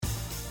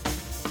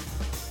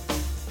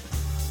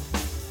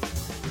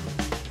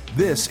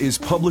This is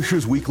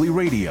Publishers Weekly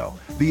Radio,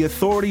 the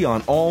authority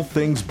on all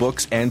things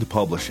books and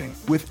publishing,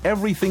 with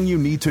everything you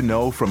need to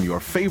know from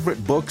your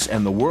favorite books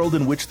and the world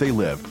in which they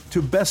live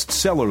to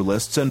bestseller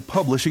lists and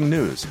publishing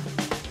news.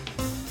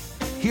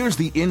 Here's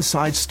the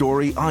inside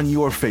story on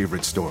your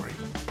favorite story.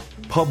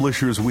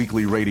 Publishers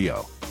Weekly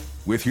Radio,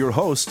 with your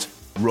hosts,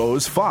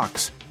 Rose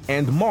Fox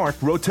and Mark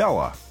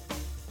Rotella.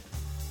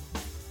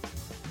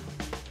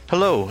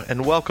 Hello,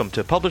 and welcome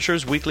to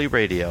Publishers Weekly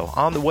Radio,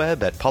 on the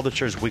web at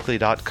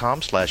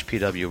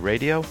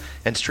publishersweekly.com/pwradio,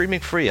 and streaming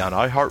free on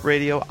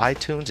iHeartRadio,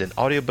 iTunes, and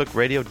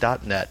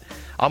audiobookradio.net.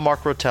 I'm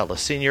Mark Rotella,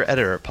 Senior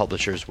Editor at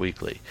Publishers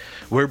Weekly.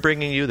 We're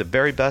bringing you the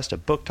very best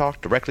of book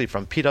talk directly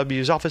from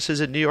PW's offices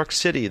in New York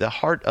City, the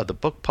heart of the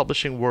book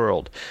publishing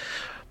world.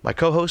 My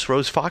co-host,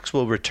 Rose Fox,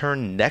 will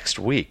return next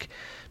week.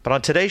 But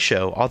on today's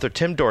show, author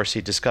Tim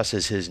Dorsey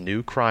discusses his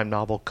new crime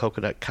novel,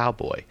 Coconut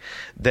Cowboy.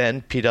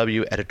 Then,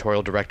 PW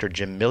editorial director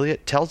Jim Milliot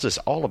tells us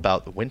all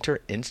about the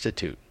Winter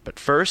Institute. But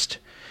first,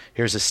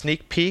 here's a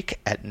sneak peek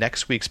at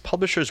next week's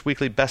Publishers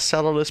Weekly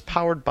bestseller list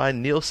powered by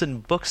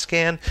Nielsen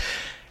Bookscan.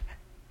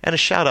 And a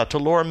shout-out to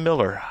Laura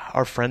Miller,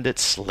 our friend at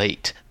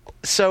Slate.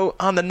 So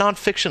on the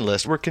nonfiction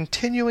list, we're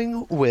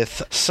continuing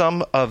with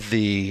some of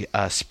the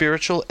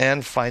spiritual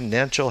and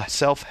financial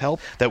self-help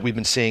that we've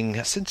been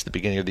seeing since the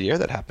beginning of the year.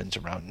 That happens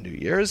around New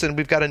Year's. And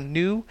we've got a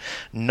new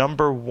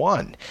number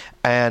one.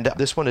 And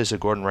this one is a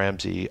Gordon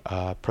Ramsay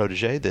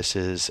protege. This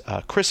is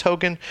Chris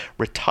Hogan,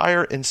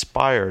 Retire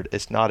Inspired.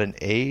 It's not an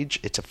age,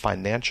 it's a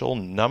financial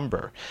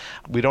number.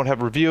 We don't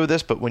have a review of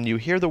this, but when you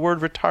hear the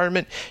word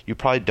retirement, you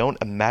probably don't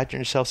imagine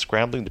yourself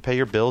scrambling to pay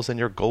your bills in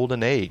your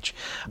golden age.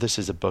 This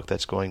is a book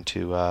that's going to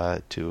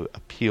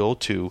appeal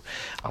to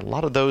a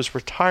lot of those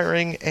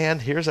retiring.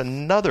 And here's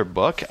another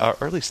book, or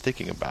at least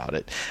thinking about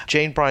it.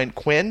 Jane Bryant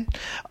Quinn,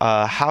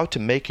 How to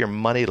Make Your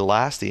Money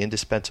Last, the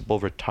Indispensable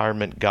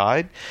Retirement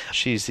Guide.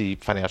 She's the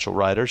financial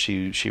writer.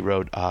 She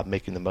wrote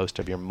Making the Most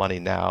of Your Money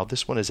Now.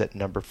 This one is at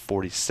number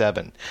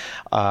 47.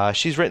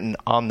 She's written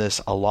on this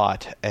a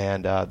lot,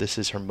 and this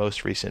is her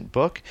most recent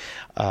book.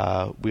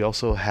 We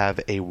also have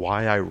a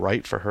Why I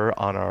Write for her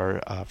on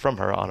from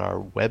her on our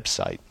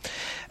website.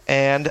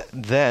 And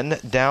then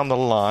down the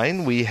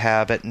line, we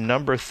have at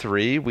number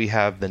 3, we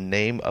have The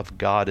Name of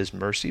God is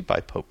Mercy by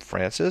Pope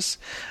Francis.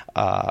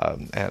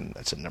 And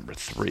that's at number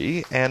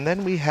 3. And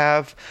then we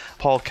have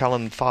Paul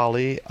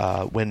Kalanthali,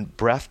 When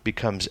Breath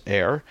Becomes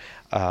Air.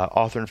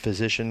 Author and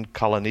physician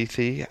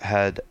Kalanithi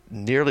had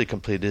nearly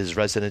completed his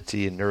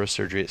residency in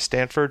neurosurgery at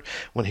Stanford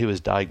when he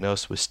was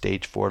diagnosed with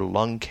stage 4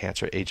 lung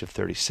cancer at age of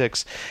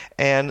 36.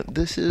 And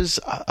this is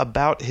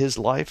about his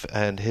life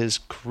and his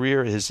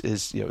career,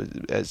 his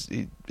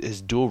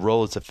dual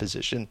role as a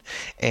physician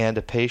and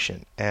a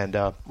patient. And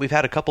we've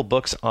had a couple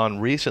books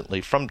on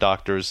recently from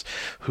doctors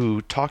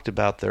who talked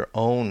about their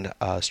own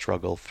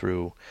struggle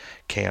through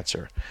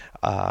cancer.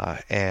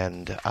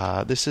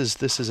 This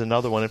is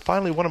another one. And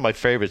finally, one of my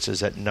favorites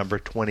is at number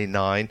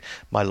 29,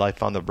 My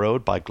Life on the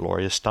Road by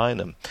Gloria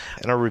Steinem.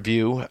 In our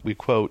review, we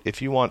quote,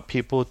 "If you want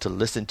people to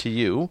listen to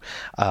you,"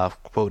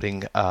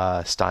 quoting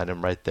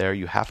Steinem right there,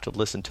 "you have to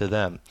listen to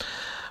them."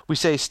 We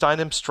say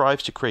Steinem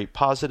strives to create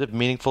positive,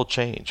 meaningful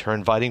change. Her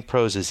inviting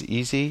prose is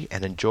easy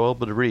and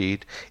enjoyable to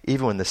read,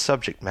 even when the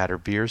subject matter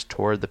veers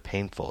toward the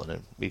painful.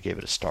 And we gave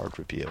it a starred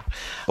review.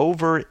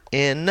 Over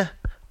in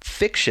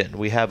fiction,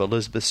 we have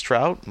Elizabeth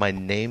Strout, My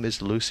Name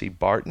is Lucy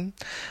Barton.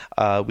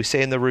 We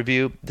say in the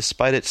review,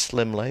 despite its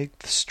slim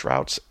length,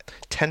 Strout's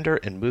tender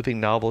and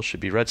moving novel should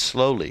be read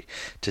slowly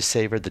to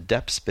savor the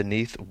depths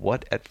beneath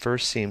what at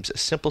first seems a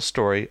simple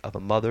story of a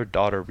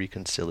mother-daughter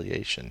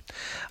reconciliation.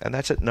 And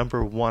that's at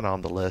number 1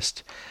 on the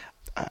list.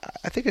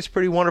 I think it's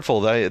pretty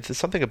wonderful. It's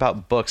something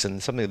about books,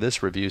 and something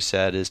this review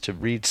said is to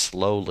read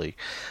slowly.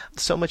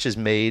 So much is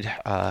made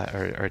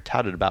or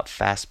touted about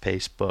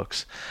fast-paced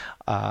books.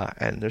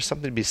 And there's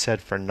something to be said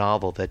for a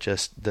novel that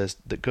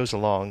that goes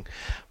along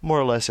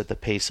more or less at the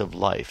pace of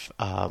life,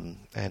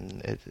 and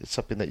it's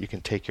something that you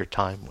can take your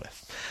time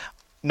with.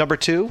 Number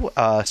 2,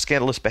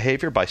 Scandalous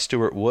Behavior by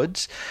Stuart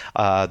Woods.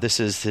 This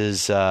is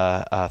his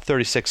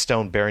 36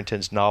 Stone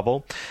Barrington's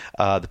novel.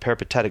 The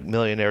peripatetic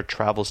millionaire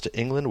travels to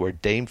England, where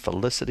Dame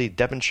Felicity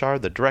Devonshire,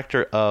 the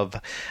director of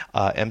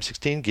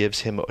M16,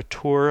 gives him a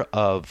tour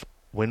of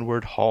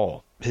Windward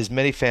Hall. His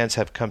many fans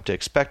have come to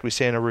expect, we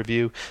say in a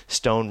review,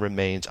 Stone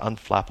remains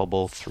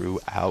unflappable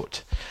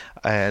throughout.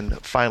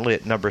 And finally,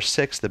 at number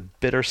 6, The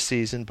Bitter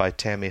Season by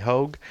Tammy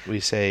Hogue. We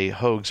say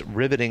Hogue's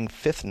riveting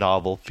 5th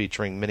novel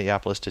featuring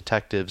Minneapolis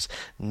detectives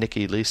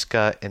Nikki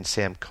Liska and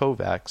Sam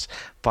Kovacs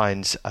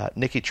finds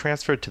Nikki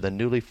transferred to the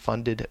newly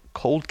funded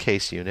cold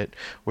case unit,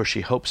 where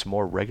she hopes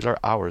more regular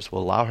hours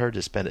will allow her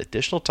to spend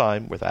additional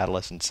time with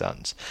adolescent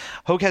sons.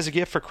 Hogue has a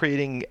gift for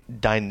creating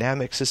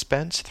dynamic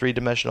suspense,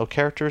 3-dimensional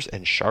characters,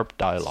 and sharp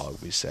dialogue. dialogue,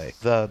 we say.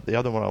 The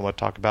other one I want to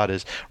talk about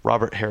is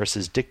Robert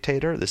Harris's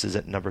Dictator. This is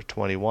at number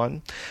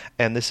 21,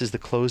 and this is the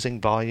closing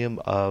volume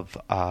of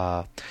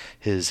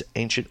his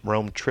Ancient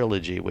Rome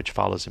trilogy, which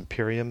follows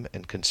Imperium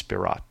and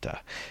Conspirata.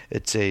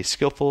 It's as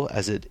skillful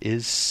as it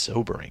is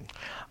sobering.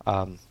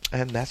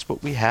 And that's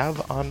what we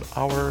have on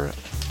our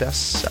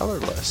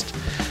bestseller list.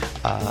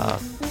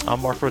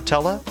 I'm Mark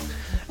Rotella,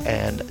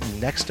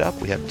 and next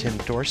up we have Tim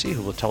Dorsey,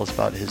 who will tell us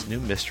about his new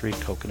mystery,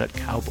 Coconut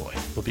Cowboy.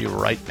 We'll be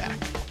right back.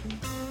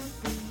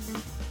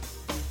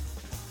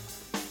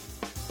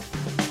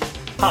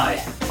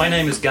 Hi, my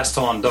name is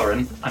Gaston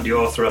Doran. I'm the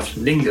author of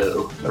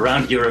Lingo,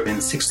 Around Europe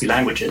in 60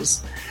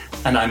 Languages,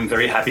 and I'm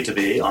very happy to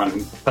be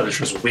on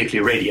Publishers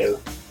Weekly Radio.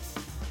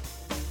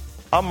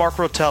 I'm Mark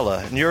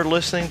Rotella, and you're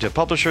listening to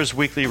Publishers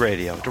Weekly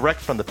Radio, direct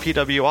from the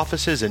PW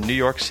offices in New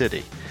York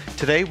City.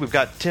 Today, we've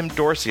got Tim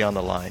Dorsey on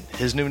the line.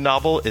 His new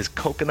novel is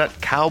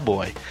Coconut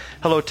Cowboy.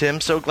 Hello, Tim.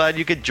 So glad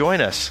you could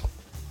join us.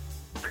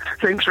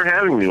 Thanks for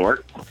having me,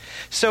 Mark.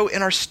 So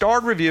in our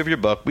starred review of your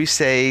book, we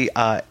say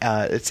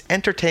it's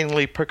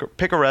entertainingly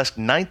picaresque.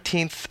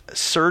 19th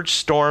Serge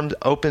Storms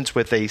opens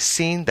with a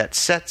scene that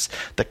sets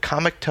the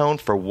comic tone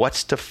for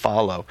what's to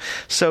follow.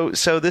 So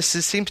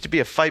seems to be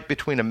a fight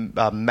between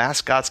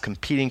mascots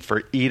competing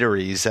for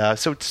eateries.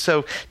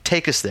 So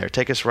take us there.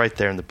 Take us right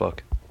there in the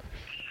book.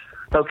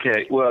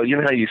 Okay, well, you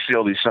know how you see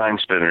all these sign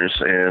spinners,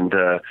 and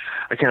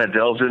I kind of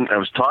delved in. I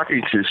was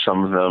talking to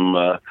some of them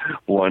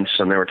once,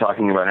 and they were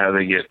talking about how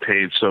they get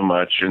paid so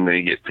much, and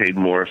they get paid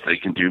more if they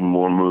can do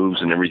more moves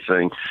and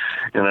everything.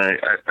 And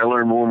I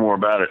learned more and more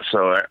about it,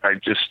 so I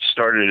just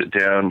started it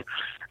down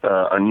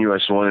on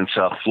US 1 in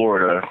South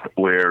Florida,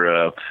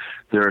 where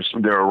there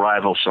are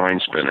rival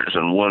sign spinners,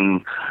 and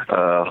one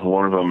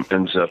of them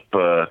ends up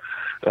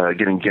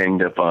getting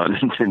ganged up on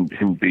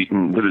and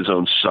beaten with his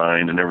own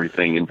sign and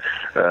everything, and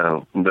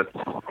I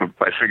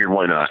figured,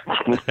 why not?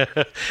 And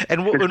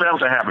it's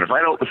bound to happen. If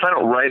I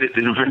don't write it,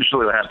 it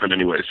eventually will happen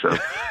anyway. So,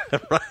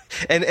 right.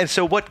 And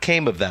so, what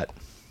came of that?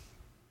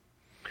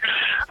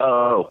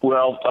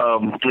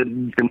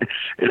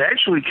 It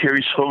actually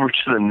carries over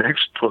to the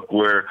next book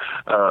where,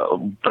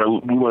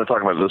 we want to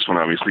talk about this one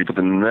obviously, but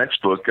in the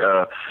next book,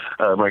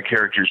 my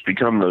characters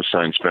become those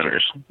sign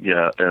spinners.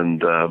 Yeah.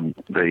 And,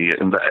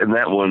 in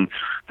that one,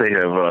 they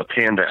have,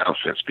 panda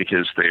outfits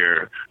because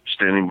they're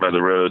standing by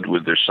the road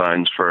with their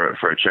signs for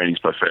a Chinese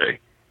buffet.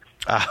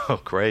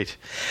 Oh, great!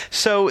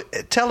 So,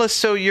 tell us.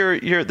 So,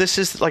 you're. This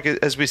is, like,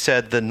 as we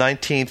said, the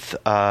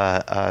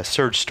 19th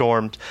Serge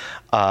Storms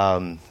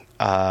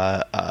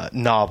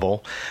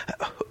novel.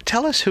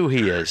 Tell us who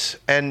he is,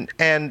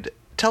 and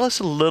tell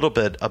us a little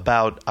bit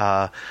about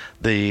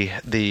the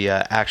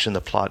action,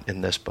 the plot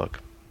in this book.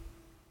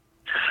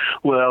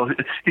 Well,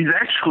 he's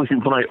actually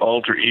my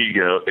alter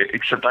ego,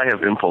 except I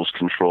have impulse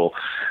control.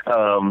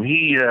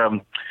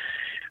 It's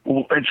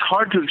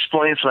hard to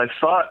explain, so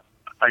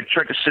I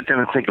tried to sit down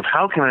and think of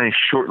how can I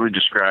shortly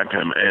describe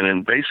him, and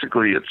then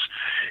basically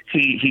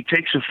he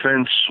takes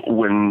offense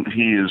when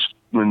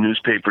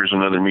newspapers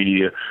and other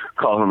media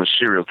call him a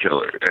serial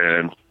killer,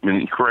 and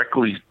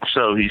correctly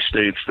so. He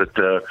states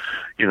that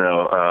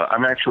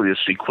I'm actually a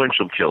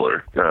sequential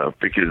killer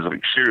because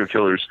like serial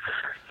killers,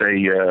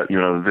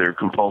 they're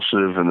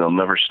compulsive and they'll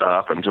never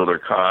stop until they're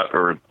caught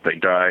or they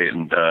die.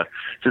 And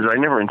says I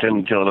never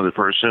intended to kill another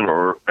person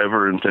or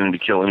ever intended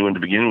to kill anyone to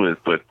begin with,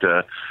 but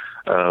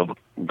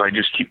I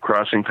just keep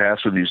crossing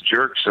paths with these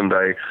jerks, and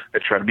I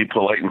try to be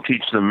polite and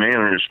teach them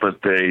manners,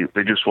 but they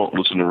just won't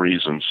listen to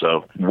reason.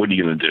 So what are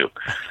you going to do?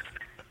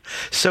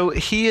 So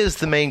he is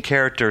the main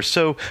character.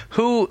 So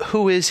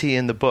who is he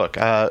in the book?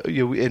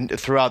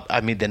 Throughout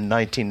the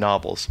 19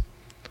 novels.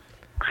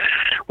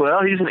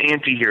 Well, he's an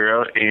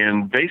anti-hero,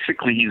 and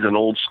basically he's an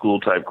old school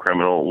type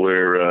criminal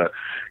where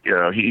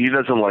he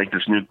doesn't like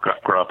this new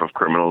crop of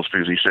criminals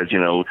because he says,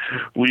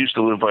 we used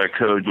to live by a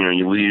code,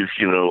 you leave,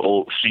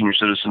 old senior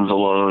citizens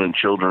alone and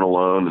children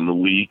alone and the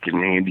weak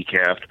and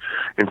handicapped.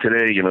 And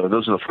today,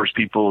 those are the first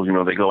people,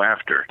 they go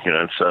after,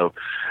 so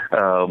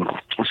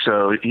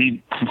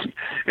he,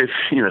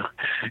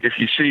 if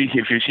you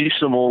see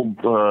some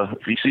old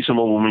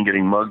woman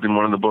getting mugged in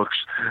one of the books,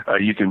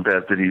 you can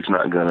bet that he's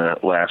not going to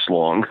last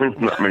long,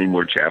 not many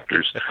more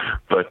chapters.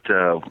 But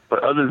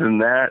other than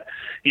that,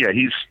 yeah,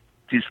 he's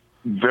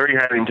very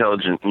highly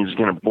intelligent. He's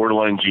kind of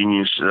borderline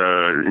genius,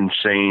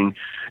 insane,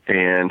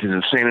 and his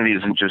insanity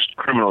isn't just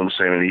criminal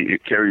insanity.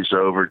 It carries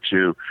over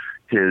to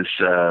his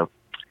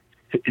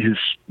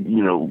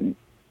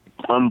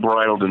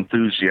unbridled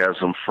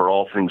enthusiasm for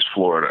all things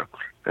Florida.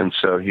 And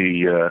so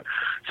he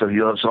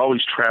loves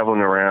always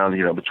traveling around,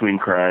 between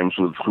crimes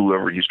with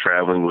whoever he's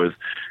traveling with,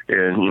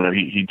 and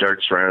he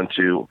darts around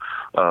to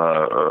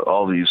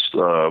all these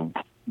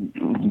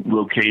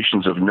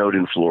locations of note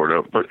in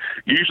Florida, but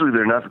usually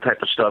they're not the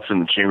type of stuff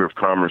in the Chamber of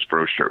Commerce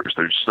brochures.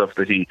 There's stuff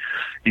that he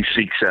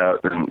seeks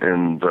out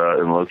and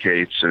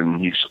locates, and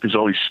he's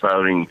always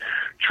spouting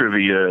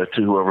trivia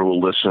to whoever will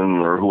listen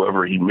or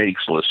whoever he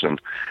makes listen.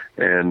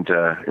 And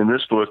in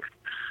this book,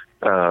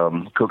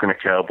 Coconut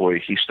Cowboy,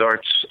 he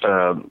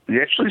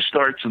actually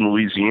starts in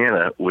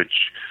Louisiana,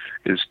 which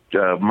is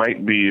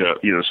might be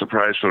a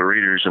surprise for the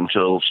readers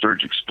until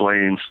Serge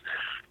explains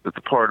that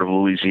the part of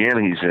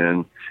Louisiana he's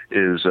in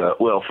is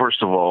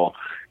first of all,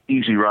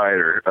 Easy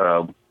Rider.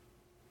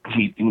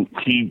 He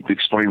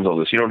explains all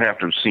this. You don't have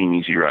to have seen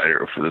Easy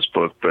Rider for this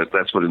book, but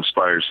that's what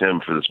inspires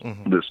him for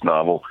this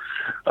novel.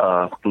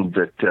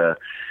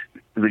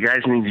 The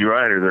guys in Easy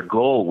Rider, their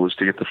goal was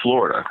to get to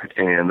Florida,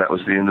 and that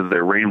was the end of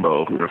their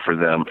rainbow for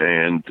them.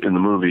 And in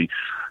the movie,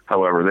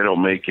 however, they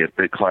don't make it.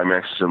 They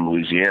climaxes in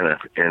Louisiana,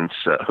 and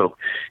so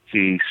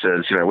he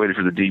says, I waited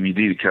for the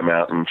DVD to come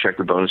out and check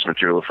the bonus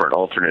material for an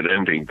alternate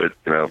ending, but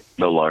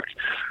no luck.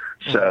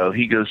 So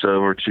he goes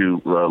over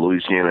to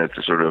Louisiana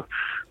to sort of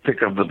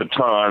pick up the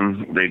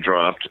baton they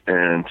dropped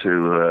and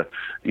to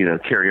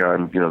carry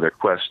on their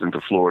quest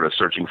into Florida,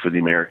 searching for the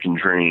American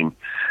dream.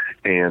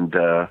 And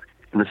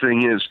the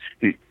thing is,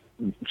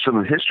 some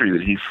of the history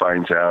that he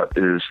finds out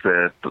is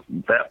that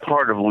that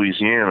part of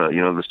Louisiana,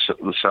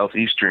 the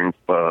southeastern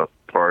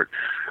part,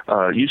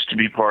 used to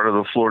be part of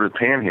the Florida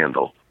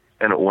Panhandle,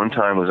 and at one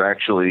time was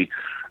actually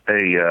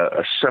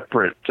a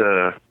separate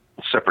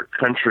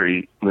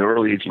country in the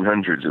early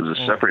 1800s. It was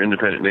a separate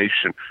independent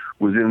nation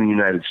within the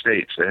United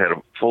States. They had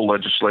a full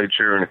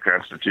legislature and a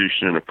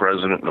constitution and a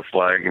president and a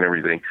flag and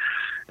everything.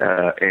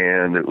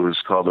 And it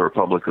was called the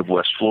Republic of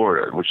West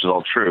Florida, which is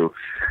all true.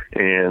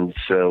 And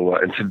so,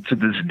 to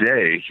this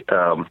day,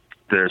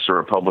 there's a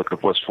Republic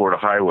of West Florida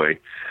highway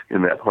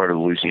in that part of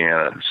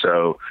Louisiana.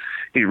 So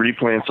he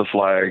replants a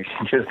flag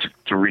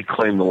to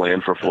reclaim the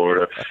land for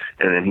Florida,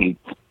 and then he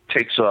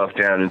takes off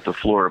down into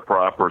Florida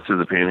proper through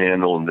the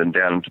Panhandle and then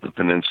down into the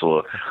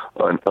peninsula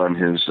on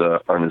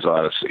his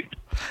odyssey.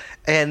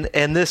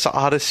 And this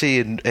odyssey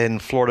in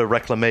Florida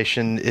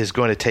reclamation is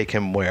going to take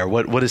him where?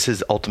 What is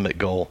his ultimate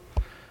goal?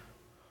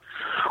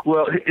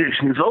 Well,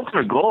 his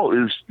ultimate goal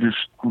is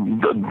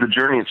the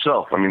journey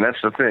itself. I mean,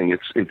 that's the thing.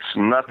 It's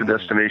not the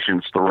destination;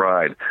 it's the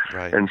ride.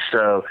 Right. And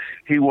so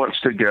he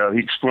wants to go. He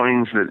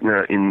explains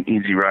that in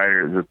Easy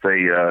Rider that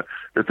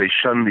they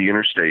shun the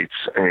interstates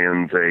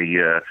and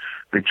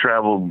they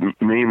travel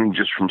mainly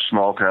just from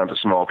small town to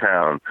small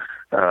town.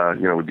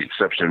 With the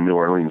exception of New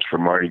Orleans for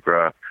Mardi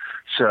Gras.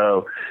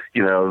 So,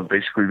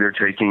 basically they're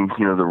taking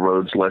the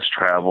roads less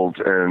traveled,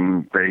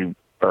 and they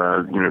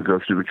go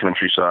through the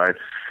countryside.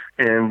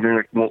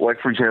 And like,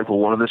 for example,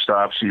 one of the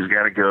stops, he's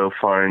got to go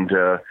find,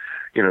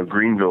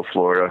 Greenville,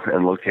 Florida,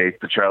 and locate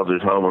the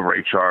childhood home of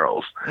Ray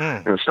Charles,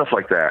 stuff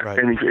like that. Right.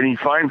 And he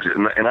finds it.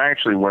 And I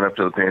actually went up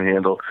to the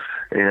Panhandle,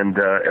 and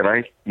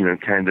I,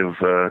 kind of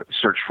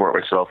searched for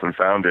it myself and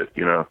found it,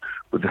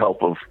 with the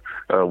help of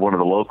one of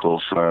the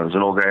locals. There was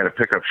an old guy in a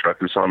pickup truck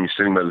who saw me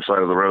sitting by the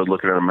side of the road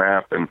looking at a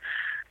map, and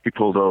he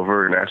pulled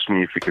over and asked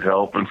me if he could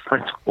help, and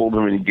I told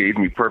him, and he gave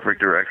me perfect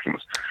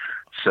directions.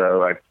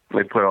 So I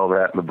put all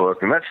that in the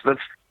book, and that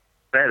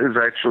is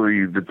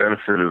actually the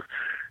benefit of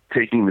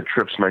taking the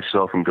trips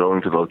myself and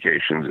going to the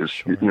locations. Is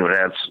Sure.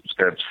 It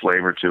adds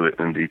flavor to it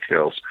and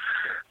details.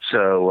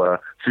 So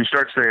he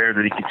starts there,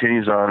 then he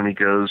continues on, and he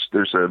goes.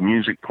 There's a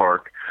music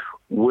park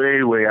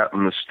way out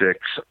in the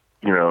sticks,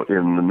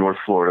 in the North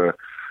Florida.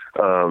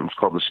 It's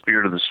called the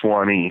Spirit of the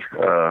Swanee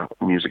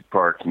Music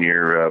Park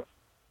near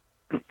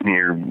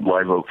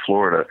Live Oak,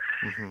 Florida,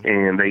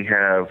 and they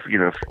have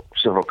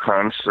several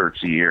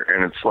concerts a year,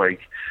 and it's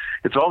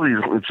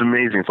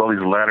amazing. It's all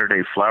these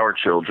Latter-day Flower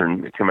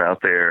children that come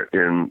out there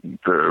in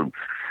the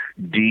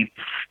deep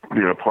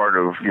part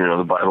of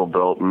the Bible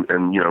Belt and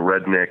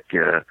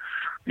redneck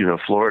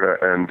Florida,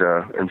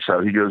 and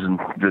so he goes and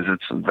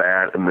visits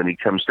that, and then he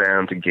comes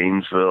down to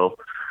Gainesville,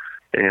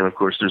 and of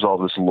course there's all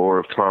this lore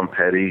of Tom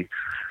Petty.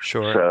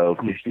 Sure. So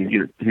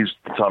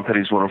Tom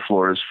Petty's one of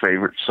Florida's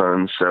favorite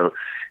sons. So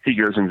he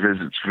goes and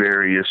visits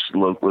various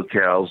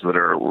locales that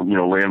are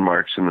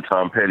landmarks in the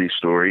Tom Petty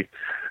story,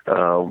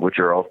 which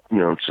are all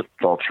it's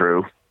all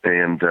true,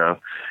 and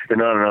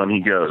on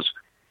he goes.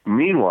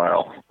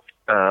 Meanwhile,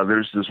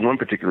 there's this one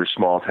particular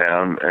small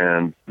town,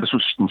 and this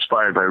was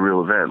inspired by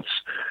real events.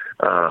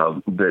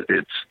 That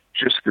it's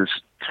just this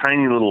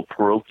tiny little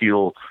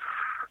parochial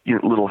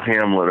little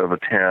hamlet of a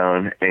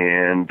town,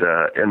 and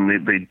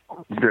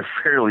they're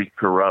fairly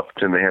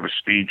corrupt, and they have a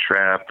speed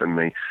trap, and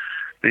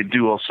they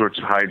do all sorts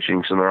of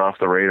hijinks, and they're off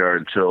the radar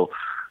until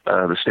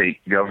the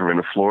state government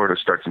of Florida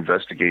starts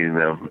investigating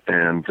them.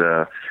 And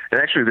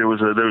actually there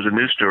was a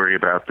news story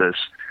about this,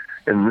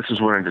 and this is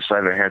when I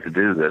decided I had to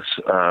do this,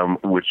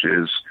 which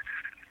is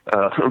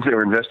they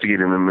were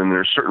investigating them, and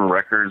there's certain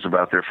records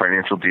about their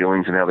financial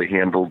dealings and how they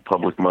handled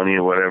public money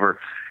or whatever.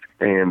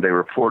 And they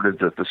reported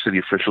that the city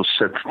officials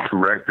said that the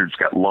records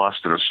got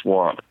lost in a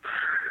swamp.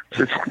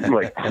 It's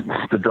like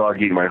the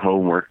dog ate my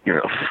homework,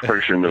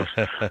 version of,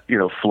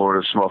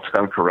 Florida small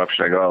town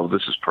corruption. I go, oh,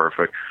 this is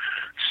perfect.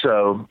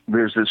 So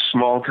there's this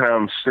small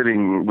town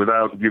sitting,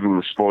 without giving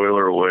the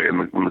spoiler away in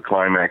the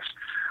climax,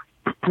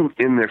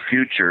 in their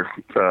future,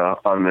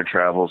 on their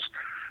travels,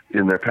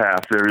 in their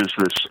path, there is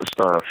this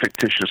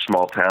fictitious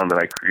small town that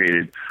I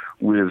created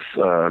with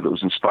that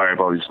was inspired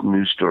by all these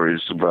news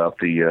stories about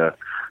the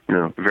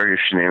various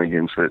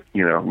shenanigans that,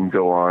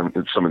 go on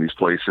at some of these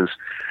places.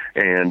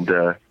 And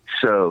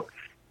so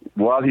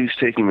while he's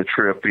taking the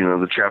trip,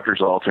 the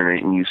chapters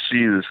alternate, and you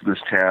see this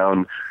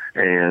town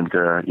and,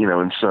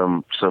 and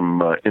some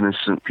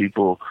innocent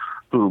people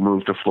who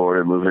move to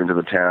Florida, move into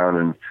the town,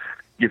 and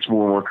gets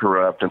more and more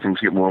corrupt, and things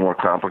get more and more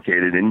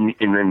complicated. And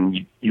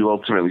then you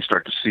ultimately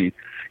start to see,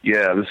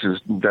 this is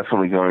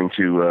definitely going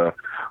to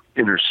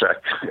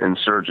intersect, and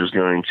Serge is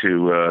going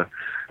to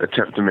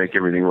attempt to make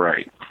everything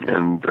right.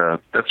 And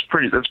that's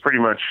pretty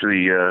much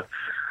the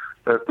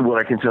what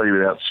I can tell you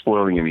without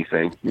spoiling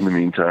anything in the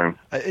meantime.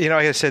 I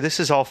gotta say, this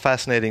is all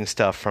fascinating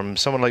stuff from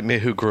someone like me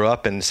who grew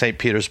up in St.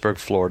 Petersburg,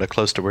 Florida,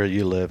 close to where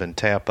you live in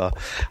Tampa.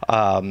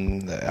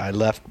 I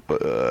left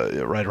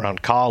right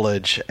around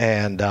college,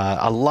 and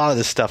a lot of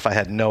this stuff I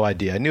had no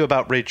idea. I knew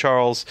about Ray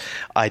Charles.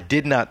 I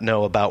did not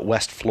know about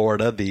West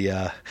Florida,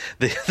 the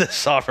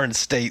sovereign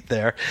state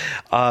there.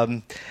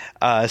 So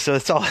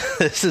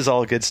this is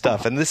all good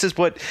stuff, and this is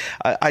what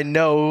I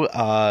know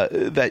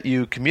that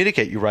you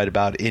communicate. You write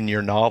about in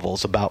your novels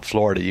about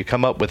Florida. You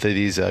come up with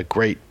these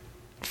great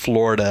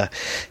Florida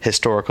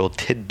historical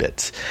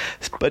tidbits.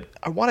 But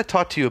I want to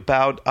talk to you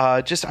about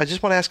I just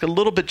want to ask a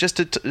little bit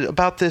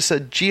about this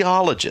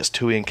geologist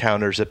who he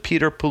encounters,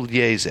 Peter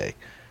Pugliese.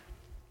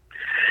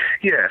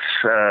 Yes,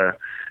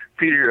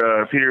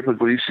 Peter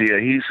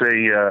Pugliese. He's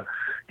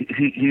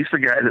the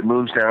guy that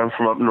moves down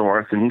from up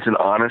north, and he's an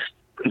honest,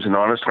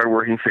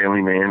 hardworking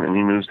family man, and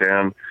he moves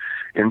down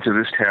into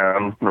this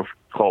town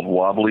called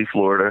Wobbly,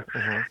 Florida,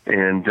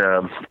 and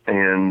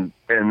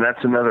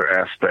that's another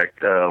aspect.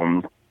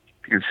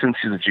 Because since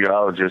he's a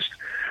geologist,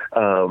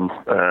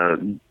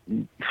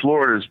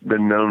 Florida's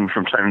been known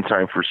from time to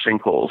time for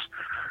sinkholes.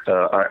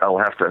 I'll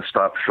have to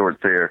stop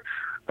short there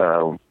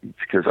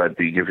because I'd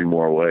be giving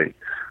more away.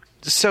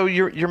 So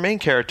your main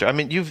character, I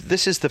mean,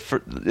 this is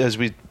as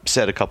we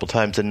said a couple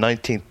times, the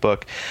 19th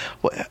book,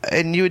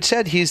 and you had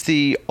said he's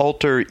the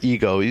alter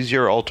ego. He's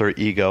your alter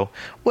ego.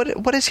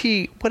 What is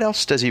he? What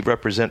else does he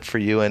represent for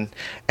you? And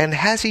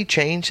has he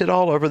changed at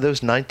all over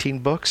those 19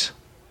 books?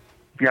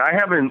 Yeah, I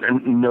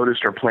haven't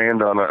noticed or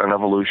planned on an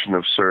evolution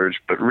of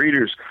Serge, but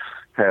readers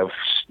have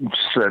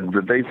said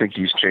that they think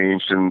he's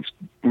changed, and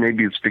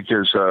maybe it's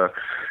because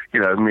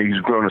maybe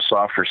he's grown a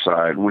softer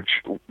side, which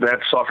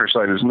that softer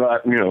side is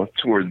not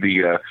toward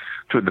the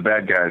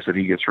bad guys that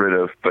he gets rid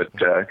of, but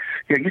I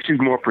guess he's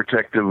more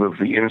protective of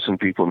the innocent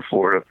people in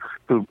Florida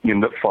who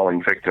end up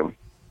falling victim.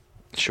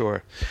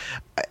 Sure.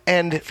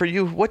 And for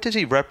you, what does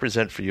he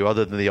represent for you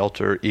other than the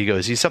alter ego?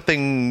 Is he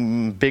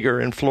something bigger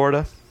in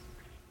Florida?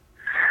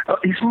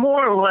 He's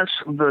more or less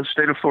the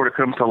state of Florida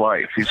come to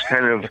life. He's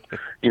kind of,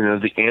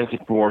 the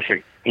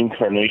anthropomorphic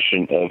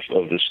incarnation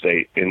of the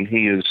state, and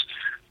he is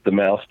the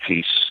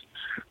mouthpiece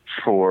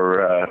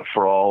for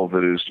all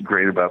that is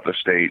great about the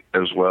state,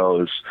 as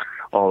well as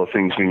all the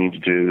things we need to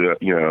do,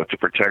 to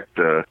protect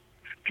the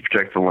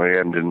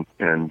land and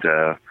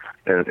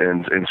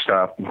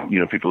stop,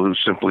 people who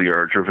simply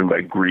are driven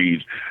by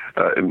greed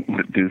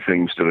and do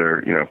things that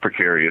are,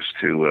 precarious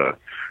to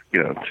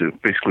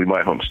basically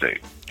my home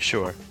state.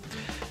 Sure.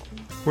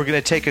 We're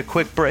going to take a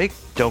quick break.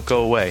 Don't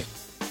go away.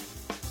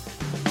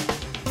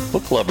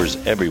 Book lovers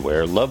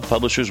everywhere love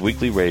Publishers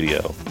Weekly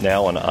Radio,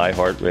 now on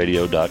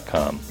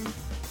iHeartRadio.com.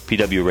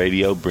 PW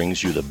Radio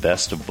brings you the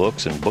best of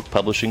books and book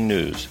publishing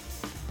news.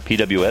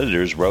 PW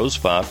editors Rose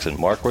Fox and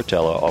Mark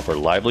Rotella offer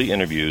lively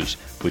interviews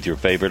with your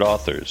favorite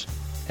authors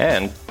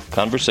and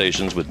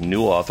conversations with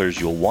new authors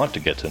you'll want to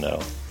get to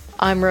know.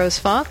 I'm Rose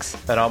Fox.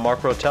 And I'm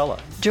Mark Rotella.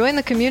 Join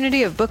the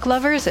community of book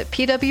lovers at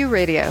PW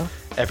Radio.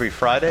 Every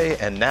Friday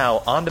and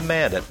now on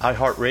demand at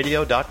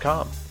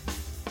iHeartRadio.com.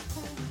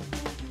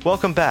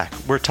 Welcome back.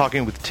 We're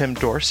talking with Tim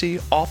Dorsey,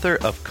 author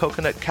of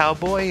Coconut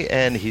Cowboy,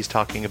 and he's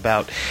talking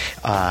about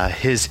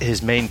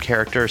his main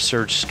character,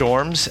 Serge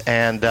Storms,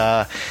 and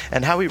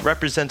how he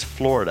represents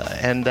Florida.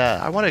 And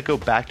I want to go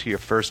back to your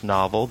first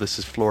novel. This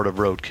is Florida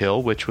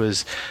Roadkill, which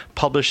was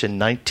published in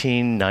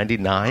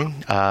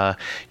 1999.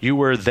 You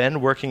were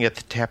then working at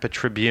the Tampa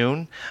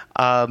Tribune,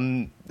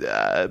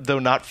 though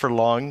not for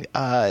long.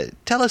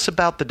 Tell us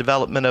about the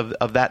development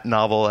of that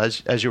novel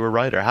as you were a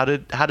writer. How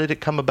did it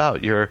come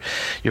about, your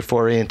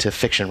foray into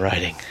fiction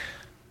writing?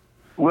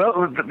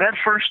 Well, that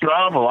first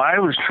novel, I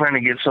was trying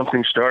to get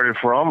something started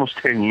for almost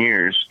 10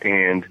 years,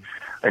 and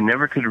I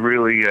never could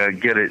really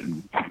get it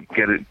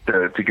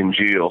to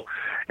congeal.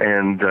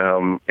 And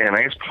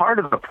I guess part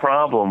of the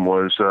problem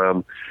was,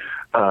 I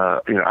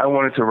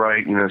wanted to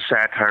write,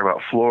 satire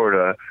about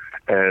Florida,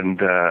 and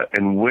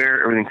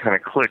where everything kind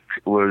of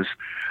clicked was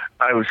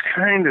I was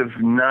kind of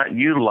not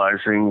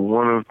utilizing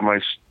one of my,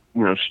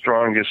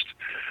 strongest,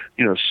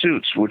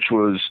 suits, which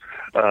was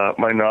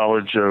my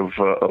knowledge of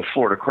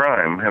Florida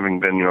crime, having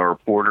been, a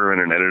reporter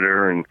and an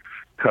editor and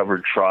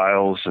covered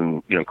trials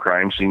and,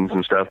 crime scenes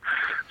and stuff.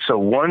 So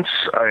once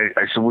I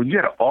said, well,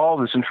 you got all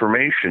this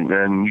information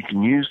and you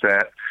can use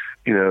that,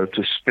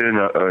 to spin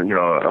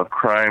a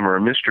crime or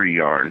a mystery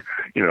yarn.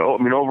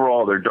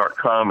 Overall they're dark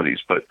comedies,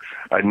 but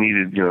I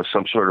needed,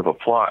 some sort of a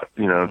plot,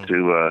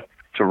 to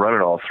run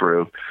it all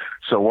through.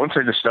 So once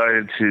I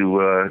decided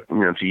to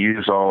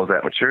use all of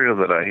that material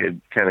that I had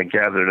kind of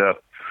gathered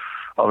up,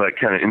 all that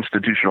kind of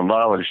institutional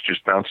knowledge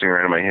just bouncing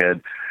around in my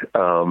head,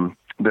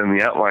 then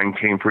the outline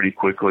came pretty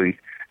quickly,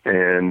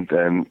 and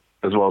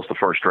as well as the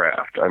first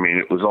draft. I mean,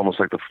 it was almost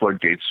like the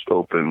floodgates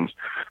opened,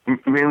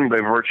 mainly by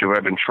virtue of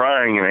I've been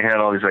trying, and I had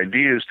all these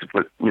ideas to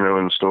put, in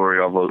the story,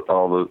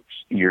 all the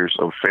years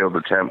of failed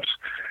attempts.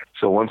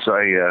 So once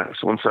I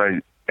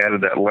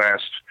added that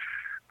last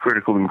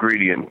critical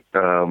ingredient,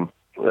 the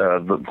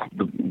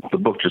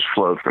book just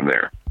flowed from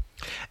there.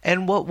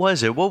 And what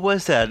was it? What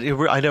was that?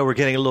 I know we're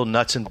getting a little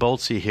nuts and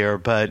boltsy here,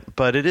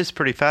 but it is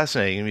pretty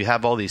fascinating. You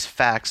have all these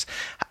facts,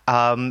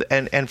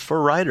 and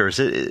for writers,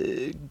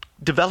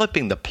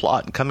 developing the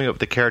plot and coming up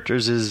with the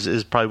characters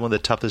is probably one of the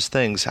toughest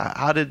things.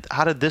 How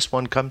did this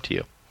one come to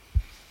you?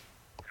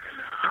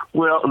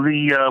 Well,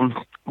 to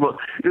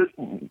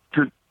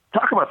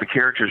talk about the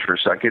characters for a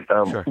second,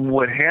 Sure.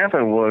 What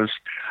happened was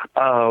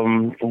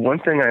one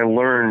thing I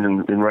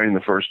learned in writing the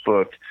first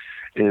book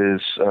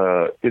is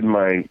in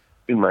my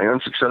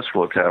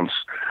unsuccessful attempts,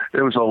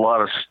 there was a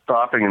lot of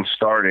stopping and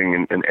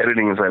starting and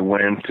editing as I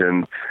went,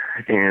 and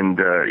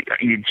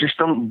you just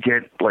don't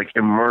get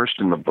immersed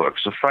in the book.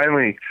 So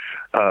finally,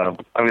 I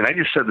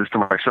just said this to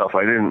myself.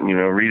 I didn't,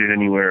 read it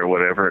anywhere or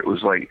whatever. It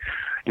was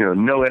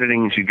no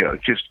editing as you go.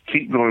 Just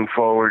keep going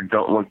forward.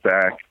 Don't look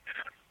back,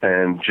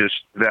 and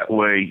just that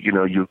way,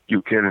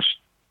 you can,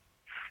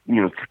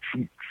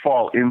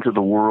 fall into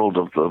the world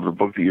of the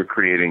book that you're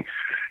creating.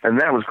 And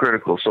that was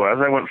critical. So as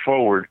I went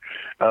forward,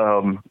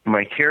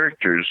 my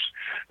characters,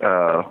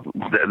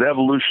 the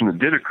evolution that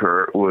did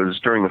occur was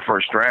during the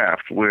first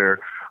draft, where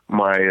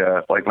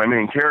my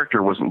main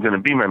character wasn't going to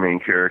be my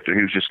main character.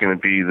 He was just going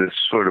to be this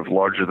sort of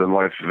larger than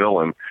life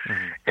villain.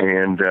 Mm-hmm.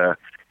 And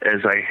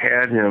as I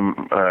had him,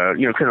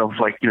 kind of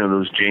like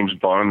those James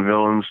Bond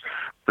villains,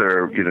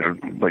 they're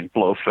like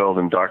Blofeld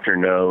and Dr.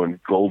 No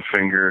and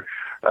Goldfinger.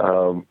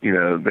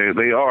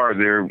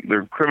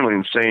 They're criminally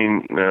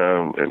insane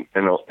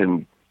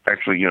and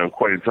actually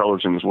quite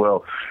intelligent as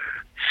well.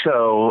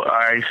 So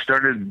I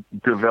started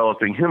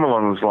developing him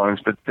along those lines,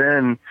 but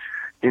then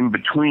in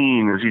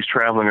between, as he's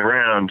traveling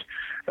around,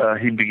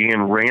 he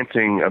began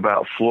ranting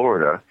about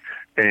Florida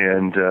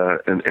and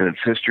its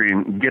history,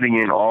 and getting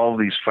in all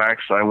these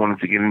facts I wanted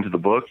to get into the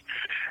book.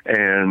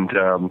 And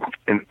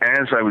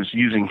as I was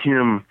using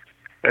him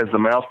as the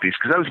mouthpiece,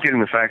 because I was getting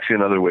the facts in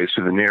other ways,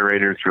 through the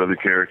narrator, through other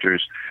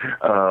characters,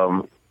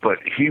 but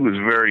he was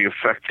very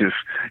effective,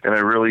 and I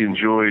really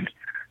enjoyed,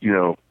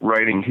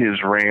 writing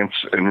his rants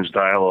and his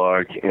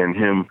dialogue and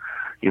him,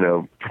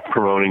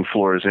 promoting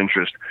Flora's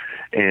interest.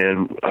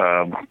 And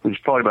it was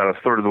probably about a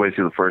third of the way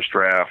through the first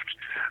draft,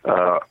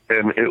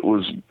 and it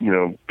was,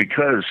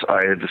 because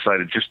I had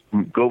decided just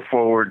go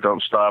forward,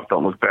 don't stop,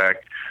 don't look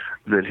back,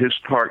 that his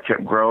part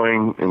kept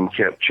growing and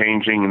kept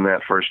changing in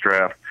that first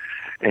draft.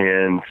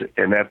 And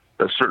at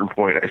a certain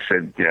point, I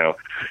said,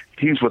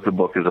 he's what the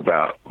book is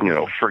about.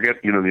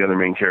 Forget, the other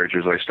main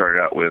characters I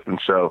started out with. And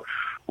so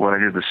when I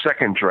did the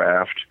second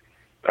draft,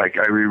 I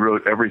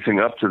rewrote everything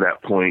up to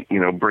that point,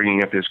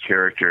 bringing up his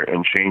character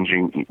and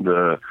changing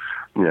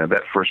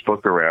that first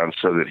book around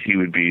so that he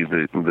would be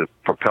the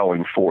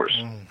propelling force.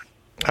 Mm.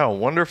 Oh,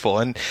 wonderful.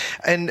 And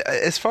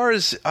as far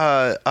as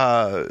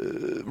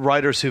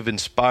writers who've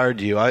inspired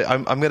you,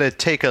 I'm going to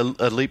take a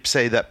leap,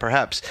 say that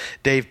perhaps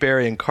Dave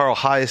Barry and Carl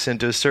Hiaasen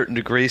to a certain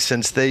degree,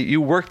 since you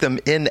worked them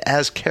in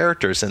as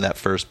characters in that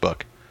first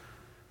book.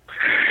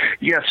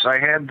 Yes, I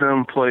had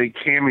them play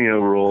cameo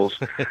roles,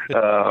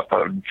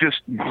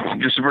 just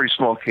very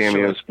small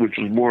cameos, sure, which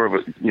was more of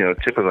a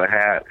tip of the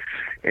hat,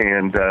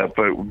 and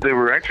but they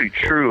were actually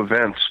true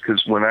events,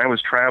 because when I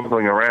was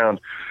traveling around,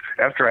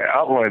 after I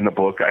outlined the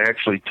book, I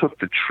actually took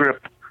the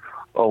trip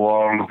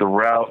along the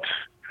route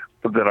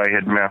that I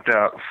had mapped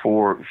out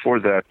for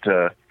that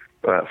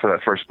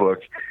first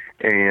book,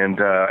 and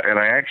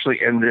I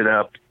actually ended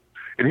up.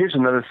 And here's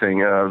another thing: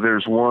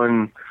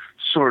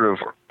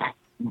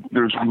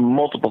 there's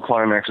multiple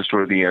climaxes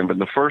toward the end, but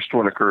the first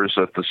one occurs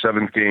at the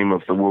seventh game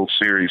of the World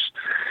Series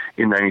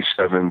in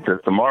 '97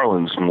 that the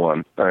Marlins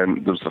won, and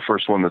it was the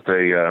first one that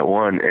they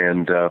won,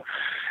 and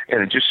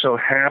it just so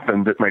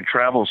happened that my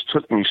travels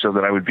took me so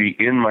that I would be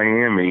in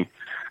Miami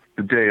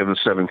the day of the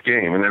seventh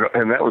game, and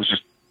that was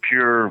just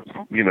pure,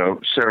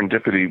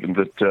 serendipity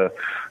that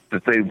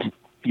they,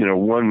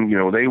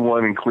 won. They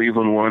won and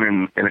Cleveland won,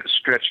 and it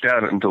stretched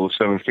out until the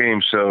seventh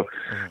game. So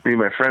me and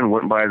my friend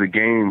went by the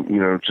game,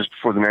 just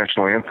before the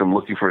national anthem,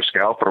 looking for a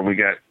scalper, and we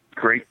got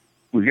great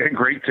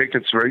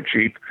tickets, very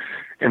cheap,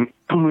 and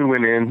we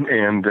went in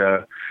and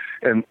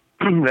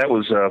that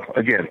was,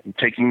 again,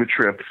 taking the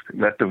trip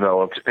that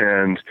developed.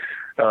 And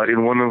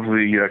in one of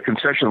the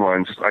concession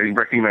lines, I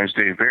recognized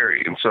Dave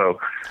Barry. And so,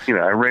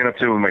 I ran up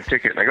to him with my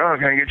ticket. And I go, "Oh,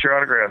 can I get your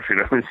autograph?"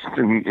 And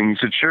he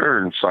said, "Sure,"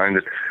 and signed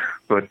it.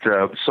 But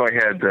so I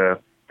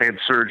had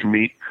Serge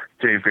meet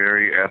Dave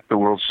Barry at the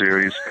World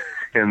Series.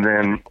 And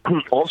then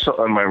also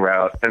on my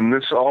route, and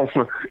it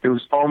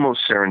was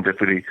almost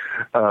serendipity,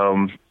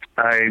 Carl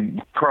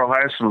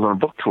Hiaasen was on a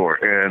book tour,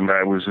 and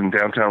I was in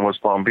downtown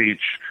West Palm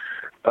Beach,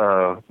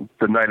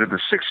 the night of the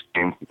sixth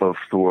game of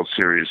the World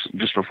Series,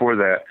 just before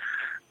that.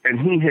 And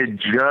he had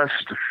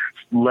just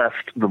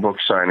left the book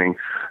signing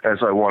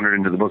as I wandered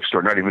into the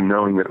bookstore, not even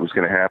knowing that it was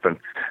going to happen.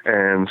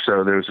 And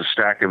so there was a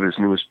stack of his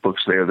newest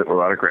books there that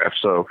were autographed.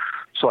 So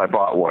I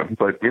bought one.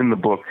 But in the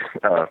book,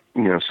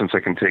 since I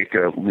can take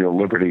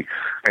liberty,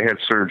 I had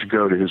Serge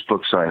go to his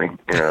book signing,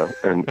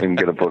 and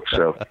get a book.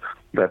 So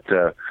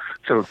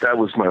that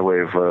was my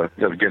way of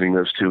getting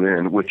those two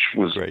in, which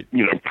was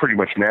pretty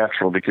much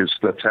natural because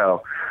that's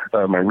how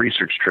my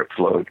research trip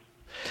flowed.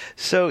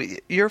 So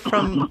you're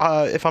from,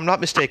 if I'm not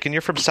mistaken,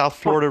 you're from South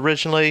Florida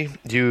originally.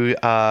 You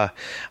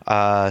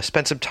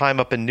spent some time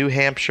up in New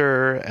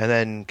Hampshire and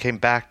then came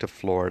back to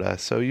Florida.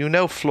 So you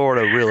know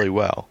Florida really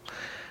well.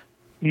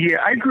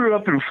 Yeah, I grew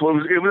up in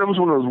Florida. That was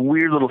one of those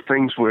weird little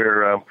things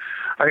where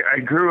I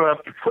grew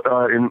up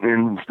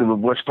in the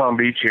West Palm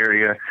Beach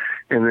area,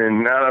 and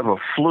then out of a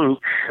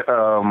fluke,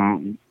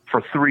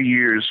 for 3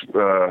 years,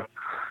 the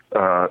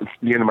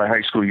end of my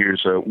high school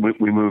years,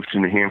 we moved to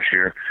New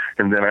Hampshire,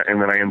 and then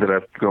I ended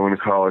up going to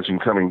college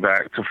and coming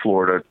back to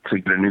Florida to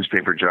get a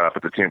newspaper job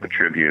at the Tampa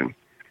Tribune.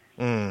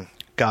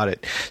 Got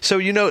it. So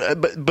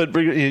but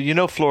you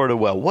know Florida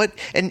well. What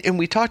and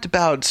we talked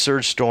about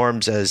Serge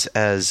Storms as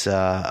kind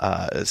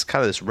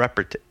of this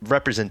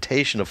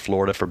representation of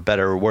Florida for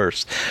better or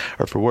worse,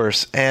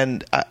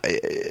 And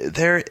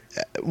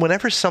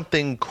whenever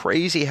something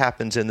crazy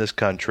happens in this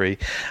country,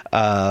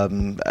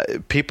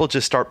 people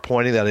just start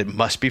pointing that it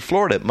must be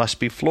Florida. It must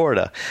be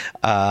Florida,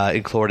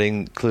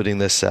 including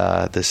this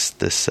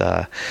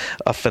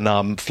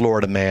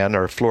Florida man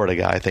or Florida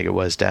guy, I think it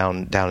was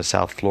down in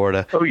South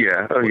Florida. Oh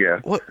yeah.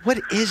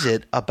 What is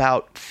it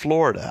about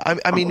Florida?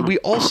 I mean, we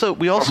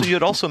you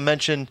had also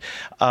mentioned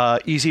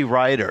Easy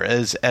Rider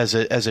as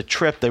a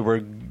trip. They were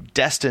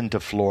destined to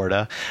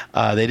Florida.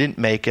 They didn't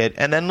make it.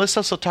 And then let's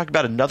also talk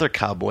about another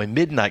Cowboy,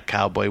 Midnight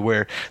Cowboy,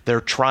 where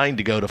they're trying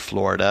to go to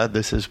Florida.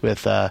 This is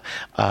with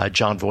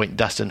Jon Voight and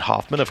Dustin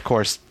Hoffman. Of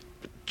course,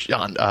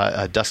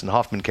 Dustin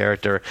Hoffman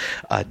character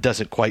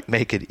doesn't quite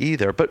make it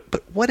either.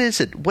 But what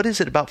is it? What is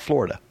it about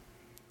Florida?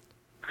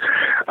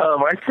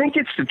 I think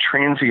it's the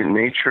transient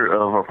nature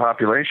of our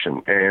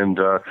population, and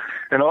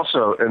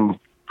also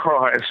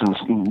Carl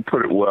Hiaasen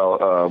put it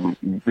well.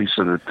 He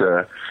said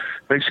that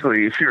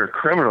basically, if you're a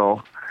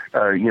criminal,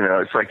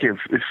 it's like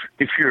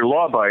if you're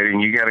law abiding,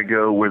 you got to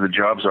go where the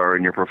jobs are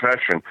in your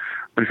profession.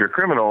 But if you're a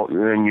criminal,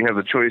 then you have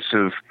the choice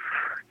of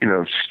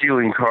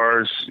stealing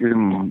cars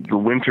in the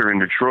winter in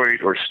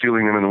Detroit or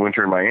stealing them in the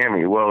winter in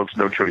Miami. Well, it's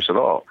no choice at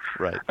all.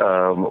 Right.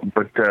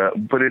 But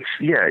it's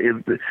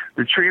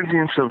the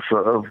transience of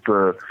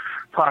the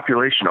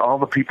population, all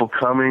the people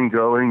coming,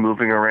 going,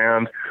 moving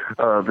around.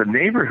 The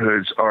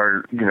neighborhoods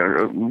are,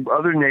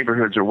 other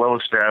neighborhoods are well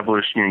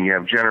established. You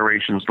have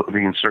generations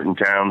living in certain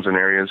towns and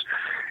areas.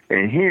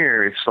 And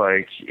here it's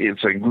like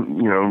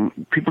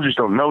people just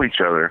don't know each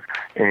other.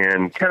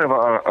 And kind of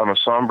on a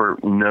somber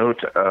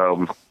note,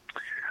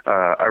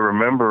 I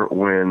remember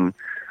when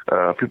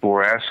people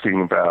were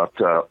asking about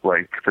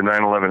like the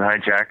 9/11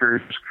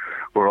 hijackers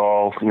were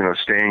all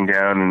staying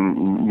down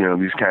in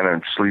these kind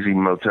of sleazy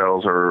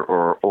motels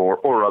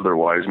or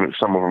otherwise. I mean,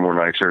 some of them were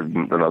nicer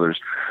than others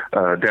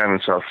down in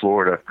South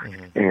Florida,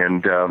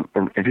 and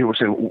people were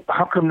saying,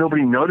 how come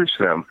nobody noticed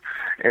them?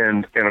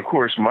 And of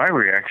course, my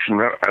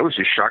reaction, I was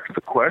just shocked at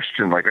the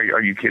question. Like,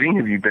 are you kidding?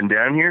 Have you been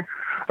down here?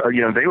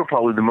 They were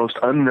probably the most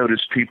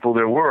unnoticed people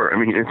there were. I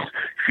mean, if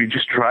you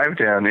just drive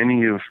down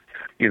any of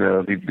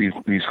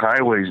these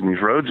highways and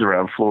these roads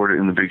around Florida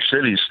in the big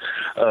cities,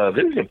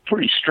 there's a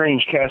pretty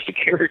strange cast of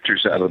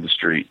characters out of the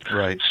street.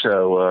 Right.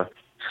 So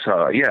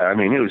yeah, I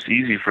mean, it was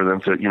easy for them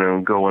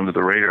to go under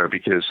the radar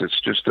because it's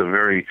just a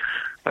very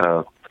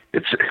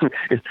it's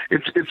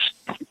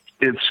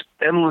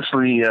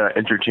endlessly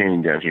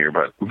entertaining down here,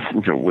 but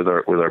with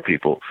our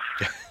people.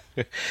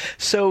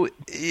 So,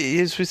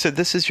 as we said,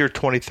 this is your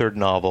 23rd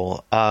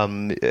novel.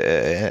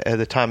 At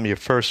the time your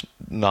first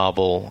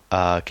novel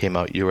came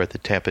out, you were at the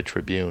Tampa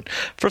Tribune.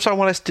 First, I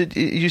want us to.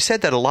 You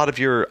said that a lot of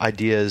your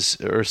ideas,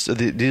 or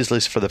at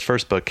least for the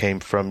first book, came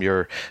from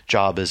your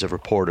job as a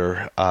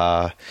reporter.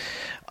 At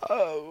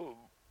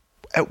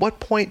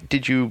what point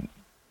did you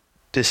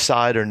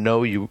decide or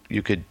know you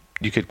could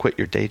quit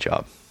your day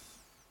job?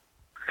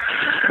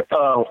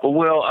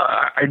 Well,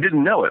 I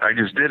didn't know it. I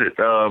just did it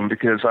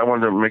because I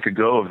wanted to make a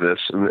go of this.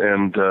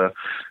 And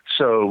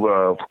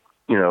so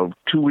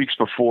 2 weeks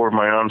before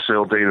my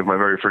on-sale date of my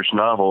very first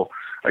novel,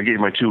 I gave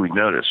my 2-week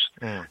notice.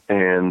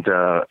 And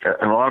a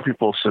lot of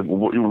people said,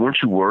 well,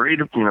 weren't you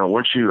worried?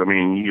 Weren't you, I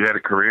mean, you had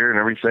a career and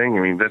everything.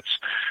 I mean,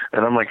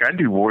 and I'm like, I'd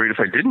be worried if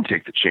I didn't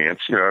take the chance.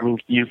 I mean,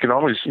 you can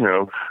always,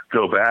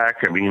 go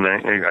back. I mean,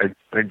 I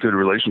had good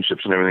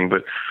relationships and everything,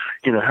 but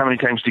how many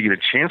times do you get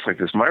a chance like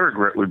this? My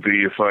regret would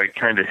be if I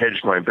kind of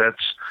hedged my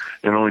bets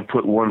and only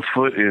put one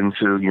foot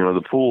into,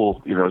 the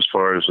pool, as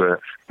far as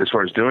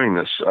doing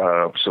this.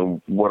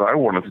 So what I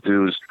wanted to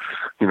do is,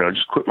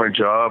 just quit my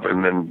job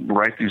and then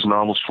write these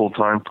novels full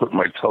time, put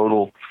my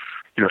total,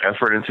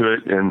 effort into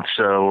it. And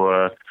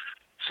so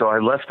So I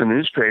left the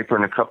newspaper,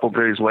 and a couple of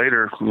days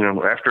later,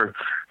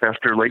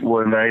 after late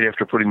one night,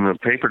 after putting the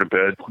paper to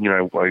bed,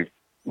 I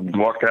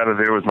walked out of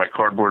there with my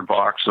cardboard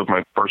box of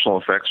my personal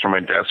effects from my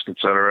desk,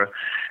 etc.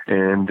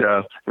 And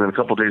then a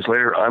couple of days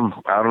later, I'm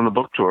out on the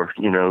book tour,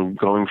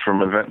 going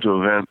from event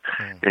to event.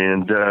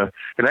 And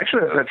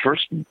actually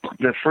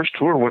that first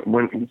tour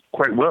went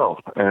quite well.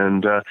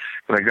 And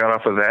I got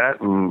off of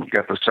that and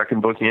got the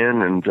second book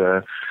in,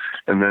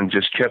 and then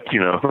just kept,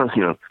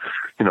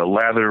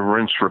 lather,